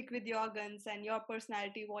stick with your guns and your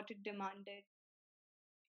personality, what it demanded.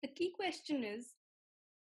 The key question is,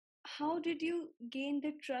 how did you gain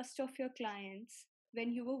the trust of your clients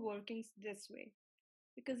when you were working this way?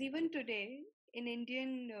 Because even today, in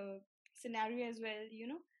Indian scenario as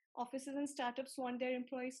well, offices and startups want their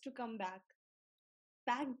employees to come back.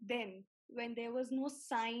 Back then, when there was no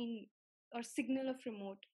sign or signal of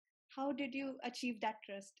remote, how did you achieve that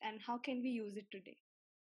trust and how can we use it today?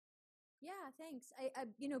 Yeah, thanks.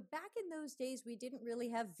 Back in those days, we didn't really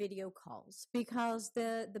have video calls because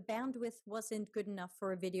the bandwidth wasn't good enough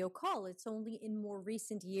for a video call. It's only in more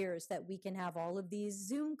recent years that we can have all of these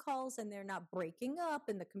Zoom calls and they're not breaking up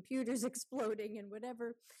and the computer's exploding and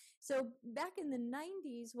whatever. So back in the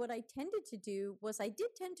 90s, what I tended to do was I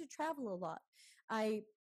did tend to travel a lot. I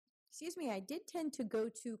I did tend to go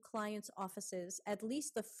to clients' offices at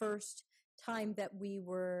least the first time that we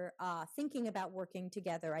were thinking about working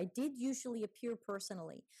together. I did usually appear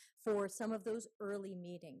personally for some of those early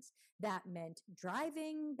meetings. That meant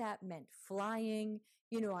driving, that meant flying.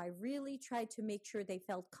 I really tried to make sure they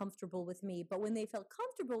felt comfortable with me. But when they felt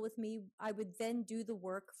comfortable with me, I would then do the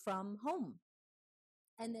work from home.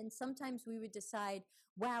 And then sometimes we would decide,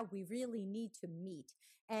 wow, we really need to meet.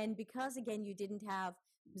 And because, again, you didn't have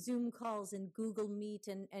Zoom calls and Google Meet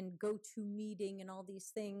and GoToMeeting and all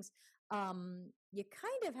these things, you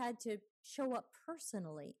kind of had to show up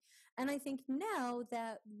personally. And I think now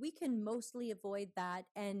that we can mostly avoid that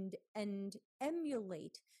and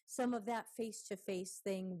emulate some of that face-to-face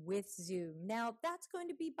thing with Zoom. Now, that's going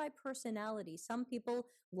to be by personality. Some people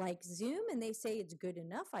like Zoom and they say it's good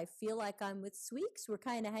enough. I feel like I'm with Sweeks. We're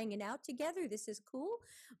kind of hanging out together. This is cool.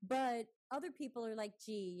 But other people are like,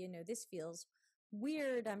 gee, this feels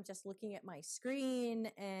weird. I'm just looking at my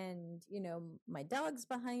screen and, my dog's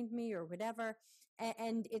behind me or whatever.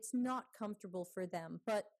 And it's not comfortable for them.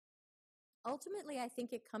 But ultimately, I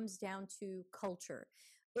think it comes down to culture.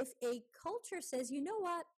 If a culture says, you know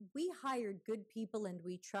what, we hired good people and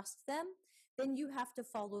we trust them, then you have to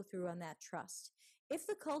follow through on that trust. If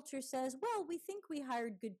the culture says, well, we think we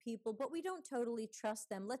hired good people, but we don't totally trust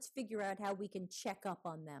them, let's figure out how we can check up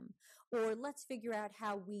on them, or let's figure out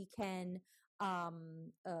how we can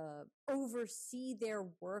oversee their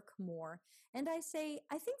work more. And I say,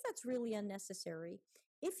 I think that's really unnecessary.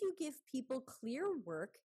 If you give people clear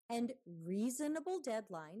work and reasonable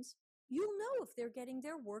deadlines, you'll know if they're getting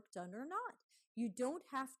their work done or not. You don't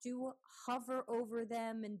have to hover over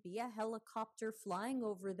them and be a helicopter flying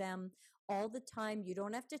over them all the time. You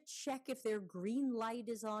don't have to check if their green light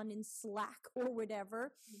is on in Slack or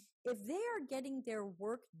whatever. If they are getting their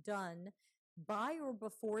work done by or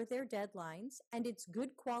before their deadlines and it's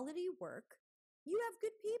good quality work, you have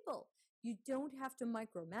good people. You don't have to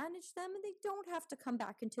micromanage them and they don't have to come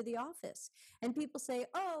back into the office. And people say,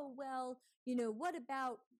 oh, well, what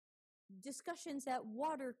about discussions at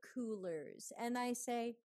water coolers? And I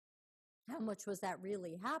say, how much was that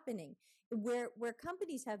really happening? Where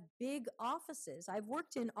companies have big offices, I've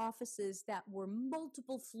worked in offices that were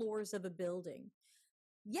multiple floors of a building.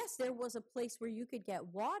 yes, there was a place where you could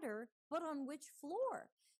get water, but on which floor?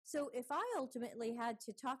 So if I ultimately had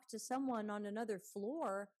to talk to someone on another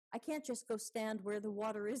floor, I can't just go stand where the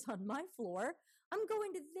water is on my floor. I'm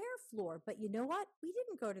going to their floor. But you know what? We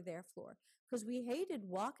didn't go to their floor because we hated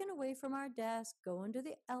walking away from our desk, going to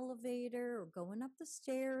the elevator or going up the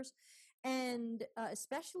stairs. And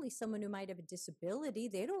especially someone who might have a disability,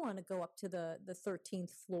 they don't want to go up to the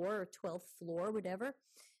 13th floor or 12th floor, whatever.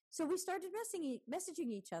 So we started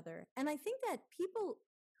messaging each other. And I think that people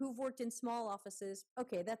who've worked in small offices,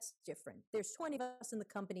 okay, that's different. There's 20 of us in the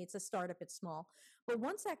company. It's a startup. It's small. But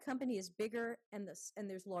once that company is bigger and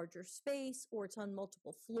there's larger space, or it's on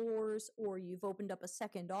multiple floors, or you've opened up a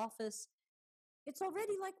second office, it's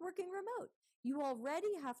already like working remote. You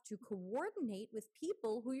already have to coordinate with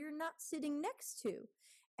people who you're not sitting next to.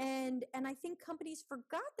 And I think companies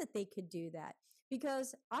forgot that they could do that,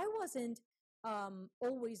 because I wasn't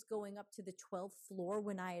always going up to the 12th floor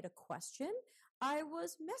when I had a question. I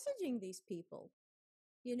was messaging these people.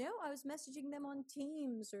 I was messaging them on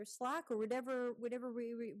Teams or Slack or whatever what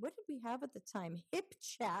did we have at the time? Hip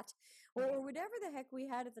chat or whatever the heck we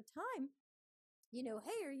had at the time.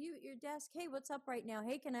 Hey, are you at your desk? Hey, what's up right now?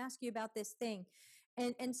 Hey, can I ask you about this thing?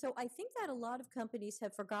 And so I think that a lot of companies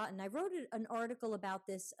have forgotten. I wrote an article about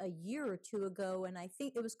this a year or two ago, and I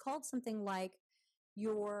think it was called something like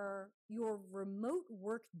your remote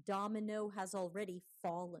work domino has already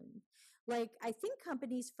fallen. Like, I think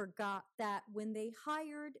companies forgot that when they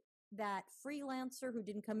hired that freelancer who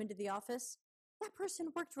didn't come into the office, that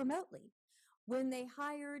person worked remotely. When they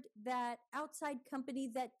hired that outside company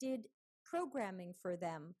that did programming for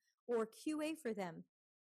them or QA for them,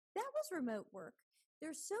 that was remote work.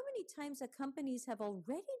 There's so many times that companies have already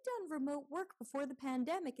done remote work before the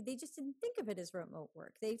pandemic. They just didn't think of it as remote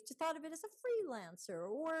work. They just thought of it as a freelancer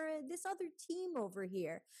or this other team over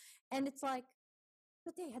here. And it's like,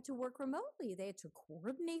 but they had to work remotely. They had to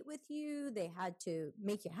coordinate with you. They had to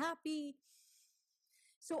make you happy.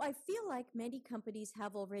 So I feel like many companies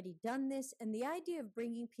have already done this. And the idea of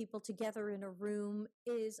bringing people together in a room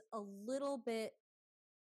is a little bit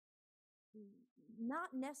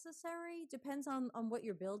not necessary. Depends on what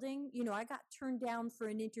you're building. I got turned down for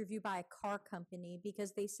an interview by a car company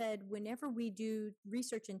because they said whenever we do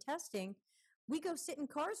research and testing, we go sit in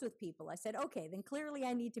cars with people. I said, okay, then clearly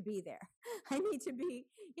I need to be there. I need to be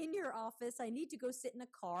in your office. I need to go sit in a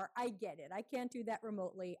car. I get it. I can't do that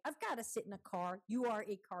remotely. I've got to sit in a car. You are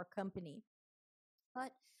a car company.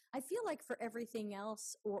 But I feel like for everything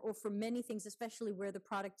else, or for many things, especially where the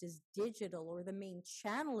product is digital or the main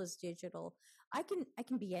channel is digital, I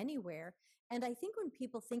can be anywhere. And I think when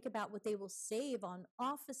people think about what they will save on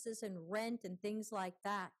offices and rent and things like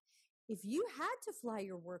that, if you had to fly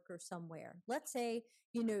your worker somewhere, let's say,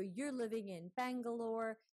 you're living in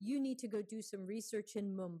Bangalore, you need to go do some research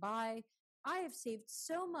in Mumbai. I have saved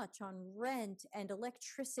so much on rent and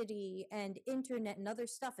electricity and internet and other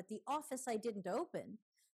stuff at the office I didn't open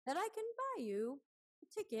that I can buy you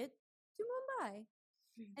a ticket to Mumbai.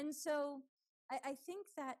 And so I think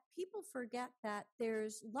that people forget that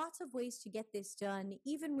there's lots of ways to get this done,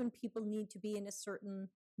 even when people need to be in a certain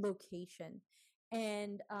location.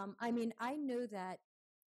 And I know that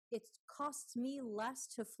it costs me less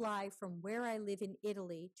to fly from where I live in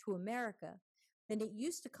Italy to America than it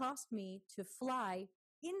used to cost me to fly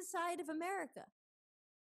inside of America.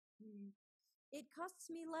 It costs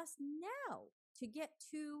me less now to get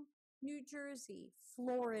to New Jersey,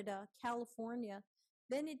 Florida, California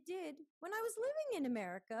than it did when I was living in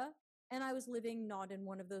America and I was living not in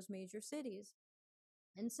one of those major cities.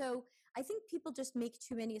 And so I think people just make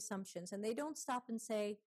too many assumptions and they don't stop and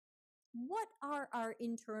say, what are our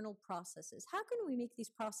internal processes? How can we make these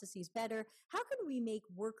processes better? How can we make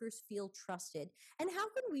workers feel trusted? And how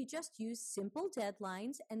can we just use simple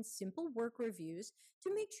deadlines and simple work reviews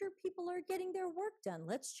to make sure people are getting their work done?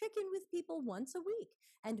 Let's check in with people once a week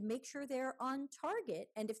and make sure they're on target.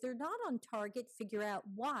 And if they're not on target, figure out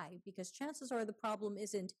why, because chances are the problem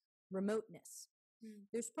isn't remoteness.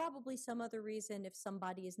 There's probably some other reason if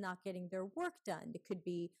somebody is not getting their work done. It could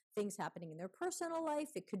be things happening in their personal life.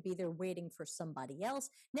 It could be they're waiting for somebody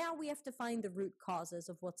else. Now we have to find the root causes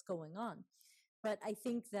of what's going on. But I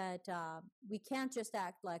think that we can't just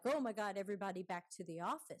act like, oh my God, everybody back to the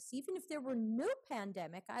office. Even if there were no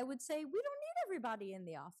pandemic, I would say we don't need everybody in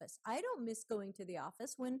the office. I don't miss going to the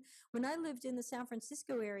office. When I lived in the San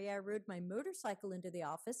Francisco area, I rode my motorcycle into the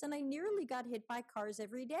office and I nearly got hit by cars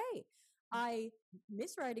every day. I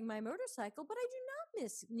miss riding my motorcycle, but I do not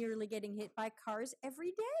miss nearly getting hit by cars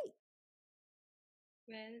every day.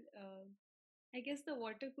 Well, I guess the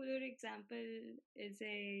water cooler example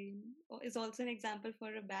is also an example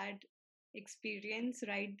for a bad experience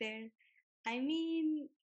right there. I mean,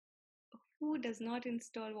 who does not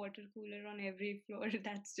install water cooler on every floor?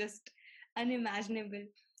 That's just unimaginable.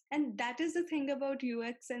 And that is the thing about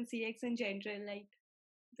UX and CX in general. Like,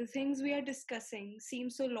 the things we are discussing seem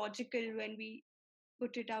so logical when we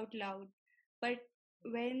put it out loud, but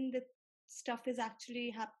when the stuff is actually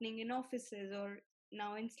happening in offices or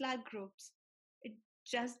now in Slack groups, it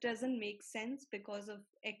just doesn't make sense because of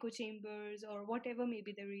echo chambers or whatever may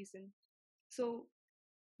be the reason. So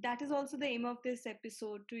that is also the aim of this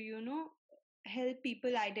episode, to help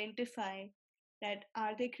people identify that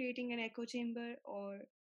are they creating an echo chamber, or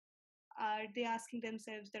are they asking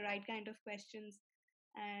themselves the right kind of questions.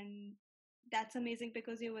 And that's amazing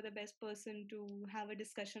because you were the best person to have a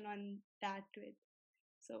discussion on that with.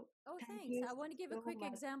 So Oh, thank thanks. you I want to give a so quick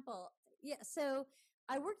much. example. Yeah, so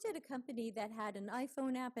I worked at a company that had an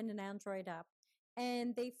iPhone app and an Android app.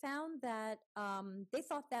 And they found that they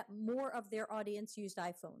thought that more of their audience used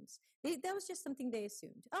iPhones. That was just something they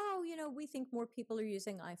assumed. Oh, we think more people are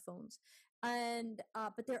using iPhones. And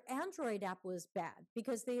but their Android app was bad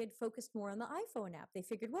because they had focused more on the iPhone app. They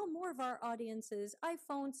figured, well, more of our audience is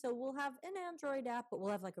iPhone, so we'll have an Android app, but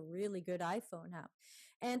we'll have like a really good iPhone app.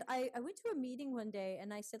 And I went to a meeting one day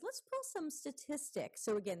and I said, let's pull some statistics.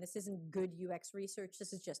 So again, this isn't good UX research.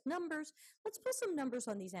 This is just numbers. Let's pull some numbers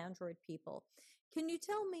on these Android people. Can you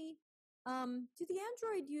tell me, do the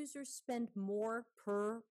Android users spend more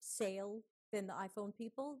per sale than the iPhone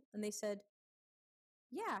people? And they said,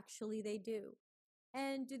 yeah, actually they do.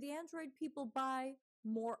 And do the Android people buy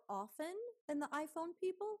more often than the iPhone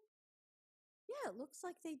people? Yeah, it looks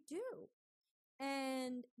like they do.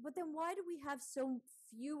 But then why do we have so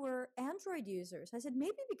fewer Android users? I said,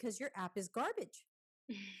 maybe because your app is garbage.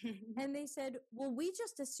 And they said, well, we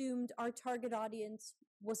just assumed our target audience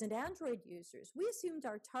wasn't Android users. We assumed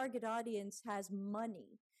our target audience has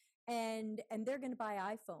money and they're going to buy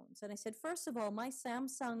iPhones. And I said, first of all, my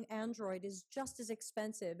Samsung Android is just as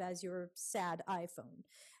expensive as your sad iPhone.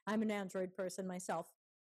 I'm an Android person myself.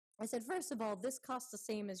 I said, first of all, this costs the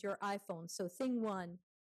same as your iPhone. So thing one,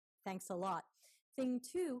 thanks a lot. Thing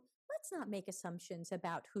two, let's not make assumptions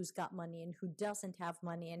about who's got money and who doesn't have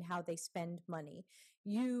money and how they spend money.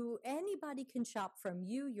 Anybody can shop from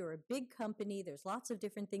you. You're a big company. There's lots of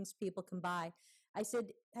different things people can buy. I said,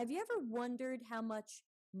 have you ever wondered how much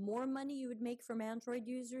more money you would make from Android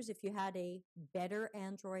users if you had a better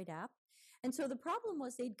Android app? And so the problem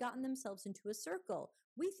was they'd gotten themselves into a circle.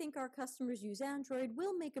 We think our customers use Android,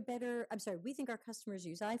 we think our customers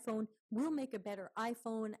use iPhone, we'll make a better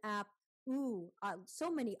iPhone app. Ooh,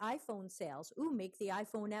 so many iPhone sales. Ooh, make the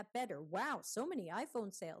iPhone app better. Wow, so many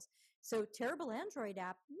iPhone sales. So terrible Android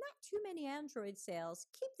app, not too many Android sales.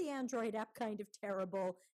 Keep the Android app kind of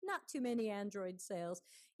terrible, not too many Android sales.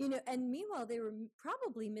 And meanwhile, they were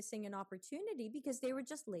probably missing an opportunity because they were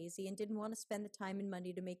just lazy and didn't want to spend the time and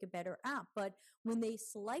money to make a better app. But when they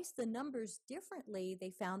sliced the numbers differently,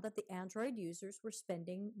 they found that the Android users were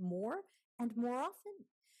spending more and more often.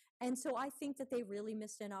 And so I think that they really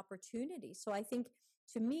missed an opportunity. So I think,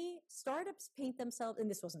 to me, startups paint themselves, and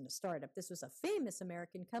this wasn't a startup, this was a famous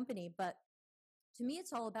American company, but to me,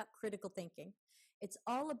 it's all about critical thinking. It's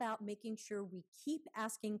all about making sure we keep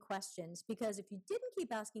asking questions, because if you didn't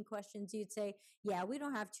keep asking questions, you'd say, yeah, we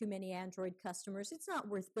don't have too many Android customers. It's not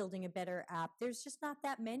worth building a better app. There's just not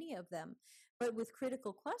that many of them. But with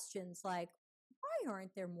critical questions like, why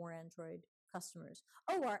aren't there more Android customers?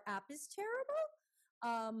 Oh, our app is terrible?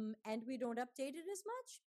 And we don't update it as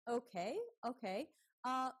much? Okay.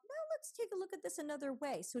 Now let's take a look at this another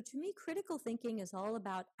way. So to me, critical thinking is all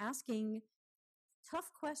about asking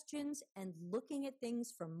tough questions and looking at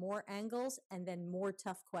things from more angles and then more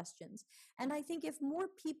tough questions. And I think if more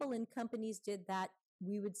people in companies did that,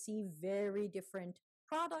 we would see very different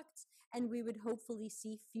products and we would hopefully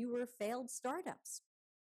see fewer failed startups.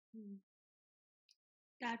 Hmm.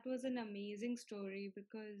 That was an amazing story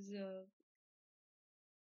because,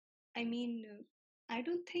 I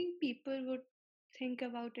don't think people would think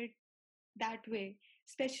about it that way,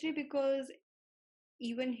 especially because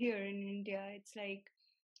even here in India, it's like,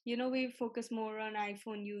 we focus more on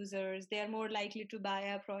iPhone users. They are more likely to buy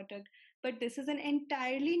our product. But this is an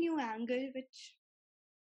entirely new angle, which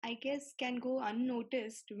I guess can go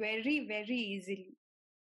unnoticed very, very easily.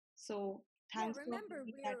 So Yeah, thanks for remember,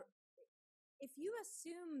 bringing that. if you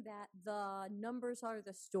assume that the numbers are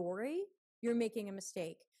the story, you're making a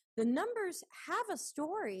mistake. The numbers have a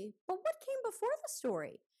story, but what came before the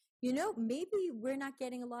story? Maybe we're not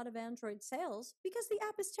getting a lot of Android sales because the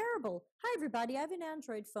app is terrible. Hi, everybody. I have an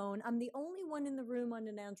Android phone. I'm the only one in the room on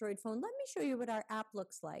an Android phone. Let me show you what our app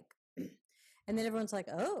looks like. And then everyone's like,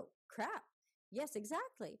 oh, crap. Yes,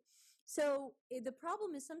 exactly. So the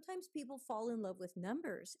problem is sometimes people fall in love with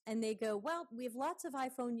numbers and they go, well, we have lots of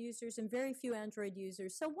iPhone users and very few Android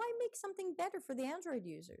users. So why make something better for the Android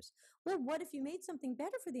users? Well, what if you made something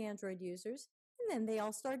better for the Android users and then they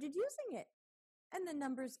all started using it and the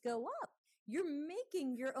numbers go up? You're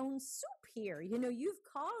making your own soup here. You know, you've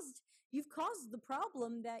caused the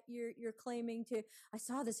problem that you're claiming to. I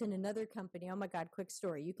saw this in another company. Oh my God, quick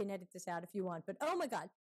story. You can edit this out if you want, but oh my God,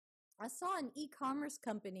 I saw an e-commerce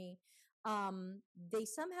company. They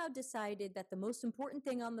somehow decided that the most important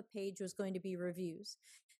thing on the page was going to be reviews.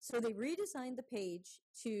 So they redesigned the page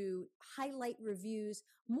to highlight reviews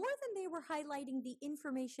more than they were highlighting the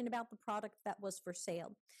information about the product that was for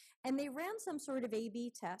sale. And they ran some sort of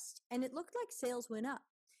A/B test, and it looked like sales went up.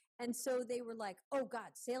 And so they were like, oh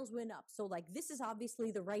God, sales went up. So, like, this is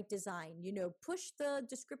obviously the right design. You know, push the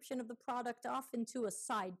description of the product off into a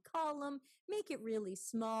side column, make it really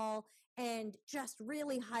small, and just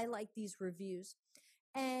really highlight these reviews.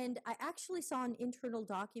 And I actually saw an internal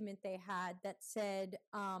document they had that said,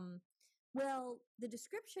 well, the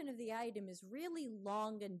description of the item is really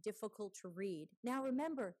long and difficult to read. Now,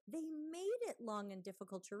 remember, they made it long and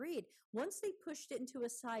difficult to read. Once they pushed it into a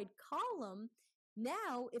side column,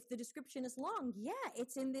 now if the description is long, yeah,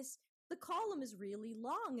 it's in this, the column is really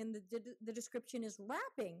long and the description is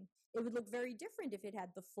wrapping. It would look very different if it had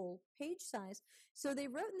the full page size. So they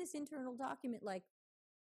wrote in this internal document like,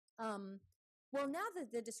 well, now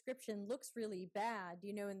that the description looks really bad,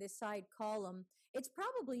 you know, in this side column, it's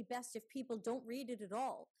probably best if people don't read it at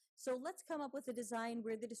all. So let's come up with a design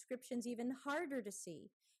where the description's even harder to see.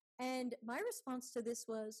 And my response to this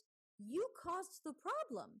was, you caused the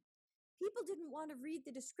problem. People didn't want to read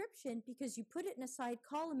the description because you put it in a side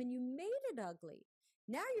column and you made it ugly.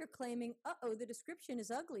 Now you're claiming, the description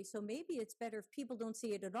is ugly, so maybe it's better if people don't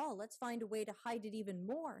see it at all. Let's find a way to hide it even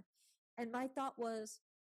more. And my thought was,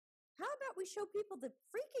 how about we show people the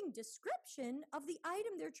freaking description of the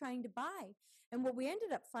item they're trying to buy? And what we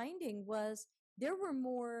ended up finding was there were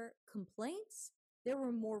more complaints, there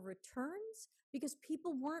were more returns because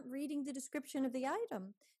people weren't reading the description of the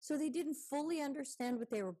item. So they didn't fully understand what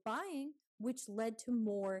they were buying, which led to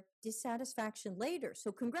more dissatisfaction later.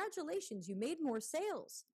 So congratulations, you made more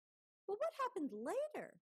sales. But what happened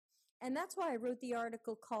later? And that's why I wrote the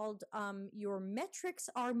article called Your Metrics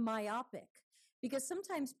Are Myopic. Because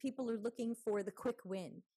sometimes people are looking for the quick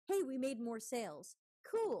win. Hey, we made more sales.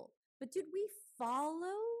 Cool. But did we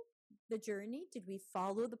follow the journey? Did we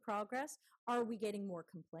follow the progress? Are we getting more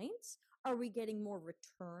complaints? Are we getting more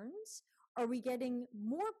returns? Are we getting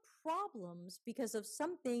more problems because of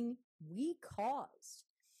something we caused?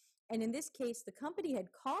 And in this case, the company had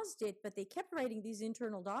caused it, but they kept writing these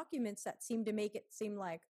internal documents that seemed to make it seem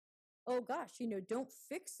like, oh gosh, you know, don't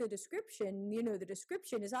fix the description. You know, the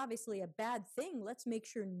description is obviously a bad thing. Let's make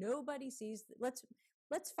sure nobody sees.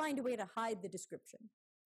 Let's find a way to hide the description.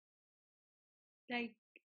 Like,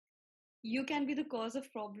 you can be the cause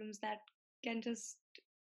of problems that can just,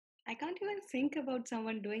 I can't even think about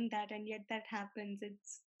someone doing that, and yet that happens.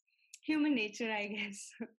 It's human nature, I guess.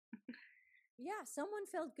 Yeah, someone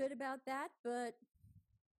felt good about that, but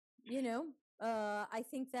you know, I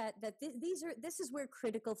think that this is where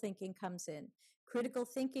critical thinking comes in. Critical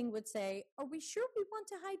thinking would say, are we sure we want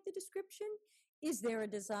to hide the description? Is there a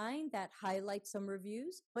design that highlights some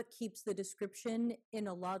reviews but keeps the description in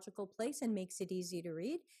a logical place and makes it easy to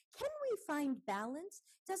read? Can we find balance?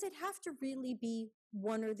 Does it have to really be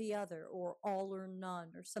one or the other or all or none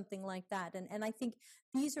or something like that? And I think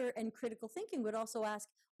and critical thinking would also ask,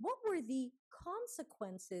 what were the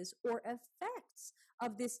consequences or effects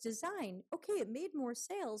of this design? Okay, it made more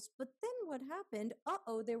sales, but then what happened?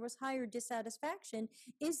 There was higher dissatisfaction.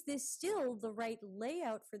 Is this still the right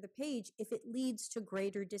layout for the page if it leads to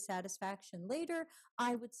greater dissatisfaction later?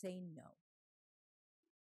 I would say no.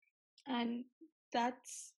 And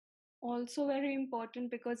that's also very important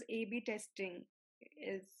because A/B testing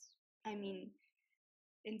is, I mean,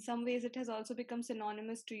 in some ways it has also become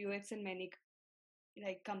synonymous to UX in many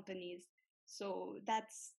like companies. So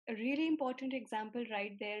that's a really important example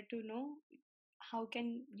right there to know how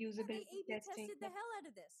can usability They A/B testing. tested the hell out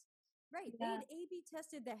of this. Right. They Yeah. had A/B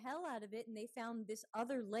tested the hell out of it and they found this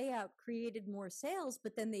other layout created more sales,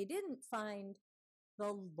 but then they didn't find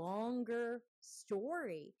the longer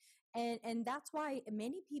story. And that's why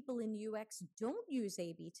many people in UX don't use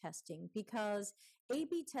A/B testing, because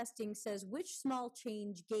A/B testing says which small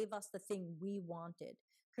change gave us the thing we wanted.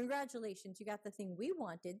 Congratulations, you got the thing we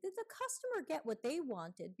wanted. Did the customer get what they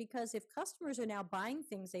wanted? Because if customers are now buying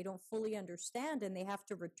things they don't fully understand and they have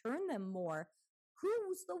to return them more,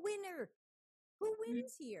 who's the winner? Who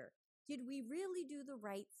wins here? Did we really do the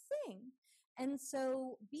right thing? And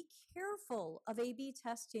so be careful of A B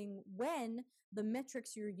testing when the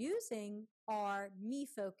metrics you're using are me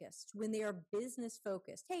focused, when they are business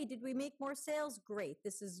focused. Hey, did we make more sales? Great.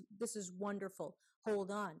 This is wonderful.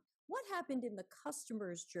 Hold on. What happened in the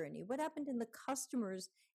customer's journey? What happened in the customer's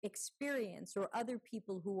experience or other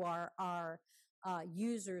people who are our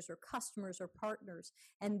users or customers or partners?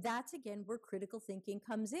 And that's again where critical thinking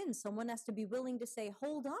comes in. Someone has to be willing to say,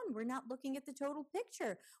 hold on, we're not looking at the total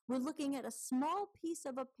picture. We're looking at a small piece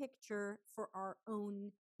of a picture for our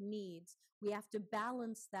own needs. We have to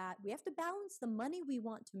balance that. We have to balance the money we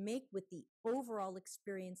want to make with the overall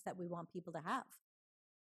experience that we want people to have.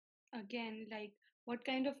 Again, like what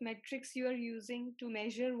kind of metrics you are using to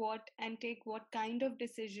measure what and take what kind of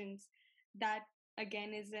decisions, that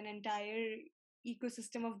again is an entire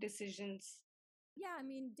ecosystem of decisions. Yeah, I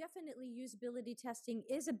mean, definitely usability testing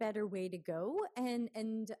is a better way to go and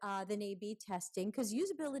than A/B testing, because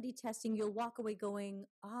usability testing you'll walk away going,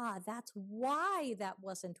 that's why that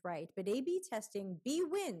wasn't right. But A/B testing, B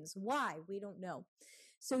wins. Why? We don't know.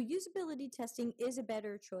 So usability testing is a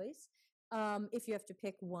better choice if you have to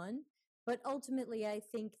pick one. But ultimately, I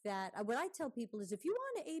think that what I tell people is if you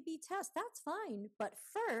want to A/B test, that's fine. But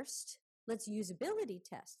first, let's usability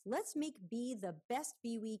test. Let's make B the best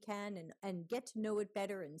B we can and get to know it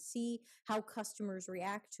better and see how customers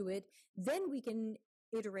react to it. Then we can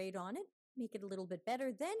iterate on it, make it a little bit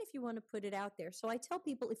better. Then if you want to put it out there. So I tell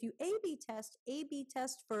people if you A/B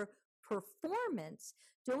test for performance,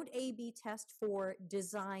 don't A/B test for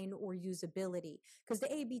design or usability, because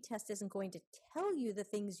the A/B test isn't going to tell you the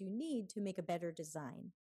things you need to make a better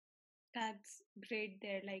design. That's great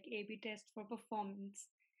there, like A/B test for performance.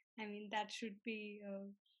 I mean, that should be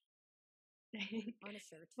On a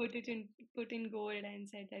shirt. put in gold and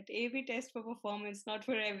said that A/B test for performance, not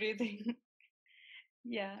for everything.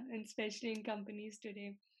 Yeah, and especially in companies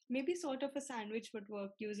today. Maybe sort of a sandwich would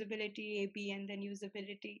work, usability, A/B, and then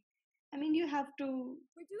usability. I mean, you have to.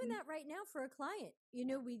 We're doing that right now for a client.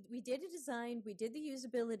 We did a design, we did the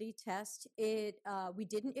usability test. We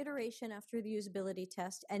did an iteration after the usability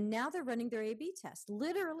test, and now they're running their A/B test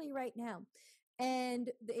literally right now.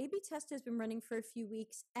 And the A/B test has been running for a few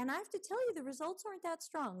weeks, and I have to tell you, the results aren't that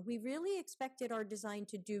strong. We really expected our design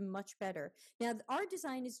to do much better. Now, our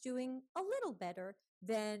design is doing a little better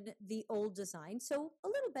than the old design, so a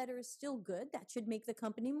little better is still good. That should make the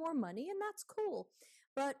company more money, and that's cool.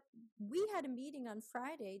 But we had a meeting on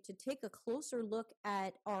Friday to take a closer look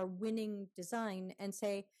at our winning design and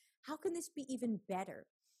say, how can this be even better?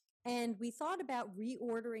 And we thought about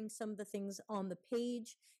reordering some of the things on the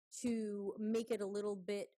page to make it a little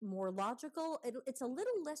bit more logical. It's a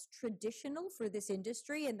little less traditional for this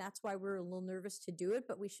industry, and that's why we're a little nervous to do it,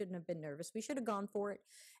 but we shouldn't have been nervous. We should have gone for it.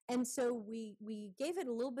 And so we gave it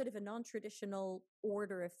a little bit of a non-traditional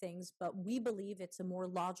order of things, but we believe it's a more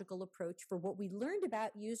logical approach for what we learned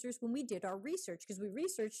about users when we did our research, because we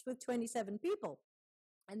researched with 27 people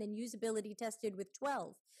and then usability tested with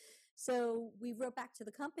 12. So we wrote back to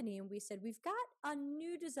the company and we said, we've got a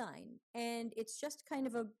new design and it's just kind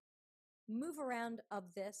of a move around of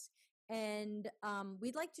this. And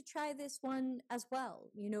we'd like to try this one as well.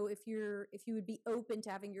 If you would be open to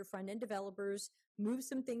having your front end developers move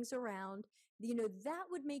some things around, that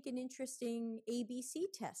would make an interesting ABC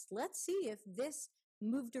test. Let's see if this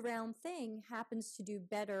moved around thing happens to do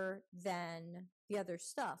better than the other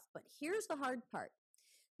stuff. But here's the hard part.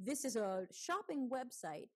 This is a shopping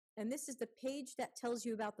website, and this is the page that tells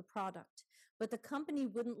you about the product. But the company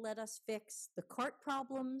wouldn't let us fix the cart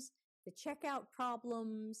problems, the checkout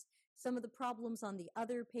problems, some of the problems on the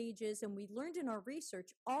other pages. And we learned in our research,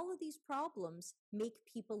 all of these problems make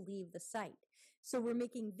people leave the site. So we're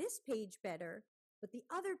making this page better, but the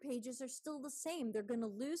other pages are still the same. They're going to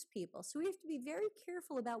lose people. So we have to be very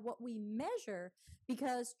careful about what we measure,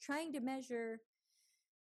 because trying to measure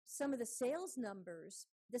some of the sales numbers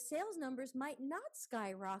might not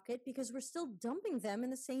skyrocket because we're still dumping them in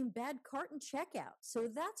the same bad cart and checkout. So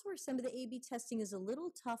that's where some of the A/B testing is a little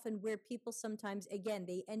tough, and where people sometimes, again,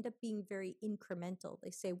 they end up being very incremental.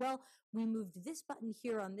 They say, well, we moved this button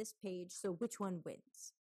here on this page, so which one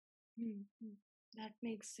wins? Mm-hmm. That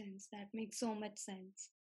makes sense. That makes so much sense.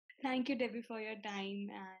 Thank you, Debbie, for your time.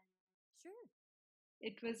 And Sure.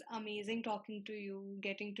 it was amazing talking to you,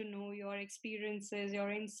 getting to know your experiences,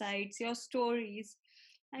 your insights, your stories.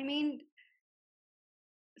 I mean,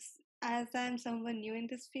 as I'm someone new in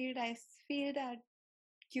this field, I feel that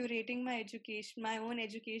curating my education, my own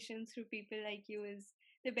education through people like you is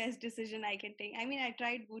the best decision I can take. I mean, I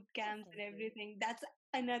tried boot camps and everything. That's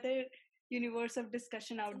another universe of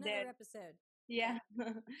discussion out another there. Episode. Yeah.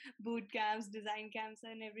 Boot camps, design camps,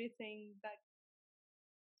 and everything. But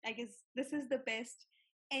I guess this is the best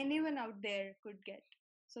anyone out there could get.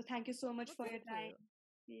 So thank you so much Well, for your thank time.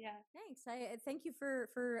 you. Yeah. Thanks. I thank you for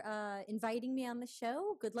inviting me on the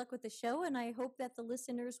show. Good luck with the show, and I hope that the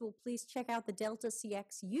listeners will please check out the Delta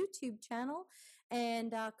CX YouTube channel.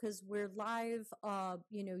 And because we're live,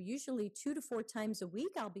 usually 2 to 4 times a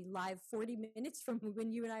week. I'll be live 40 minutes from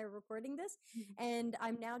when you and I are recording this, Mhm. and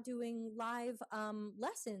I'm now doing live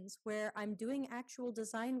lessons where I'm doing actual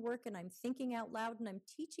design work and I'm thinking out loud and I'm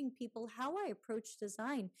teaching people how I approach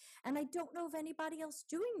design. And I don't know of anybody else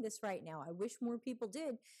doing this right now. I wish more people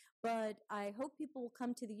did, but I hope people will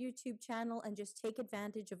come to the YouTube channel and just take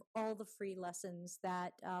advantage of all the free lessons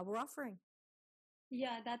that we're offering.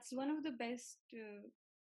 Yeah, that's one of the best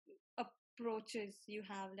approaches you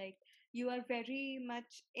have. Like, you are very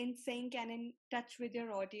much in sync and in touch with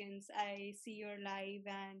your audience. I see your live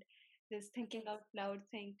and this Oh, thinking thanks. out loud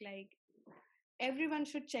thing. Like, everyone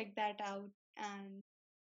should check that out and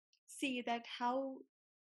see that how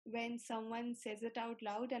when someone says it out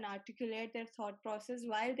loud and articulate their thought process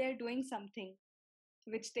while they're doing something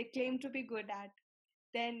which they claim to be good at,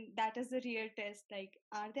 then that is the real test. Like,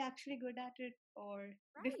 are they actually good at it? Or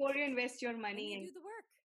Right. before you invest your Can money they in, do the work?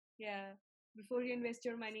 yeah, before you invest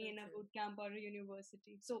your money So in a true. boot camp or a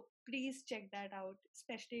university. So please check that out,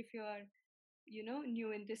 especially if you are,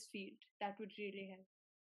 new in this field. That would really help.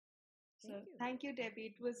 Thank So you. thank you, Debbie.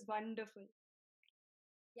 It was wonderful.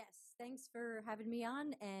 Yes. Thanks for having me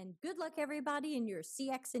on, and good luck, everybody, in your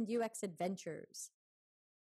CX and UX adventures.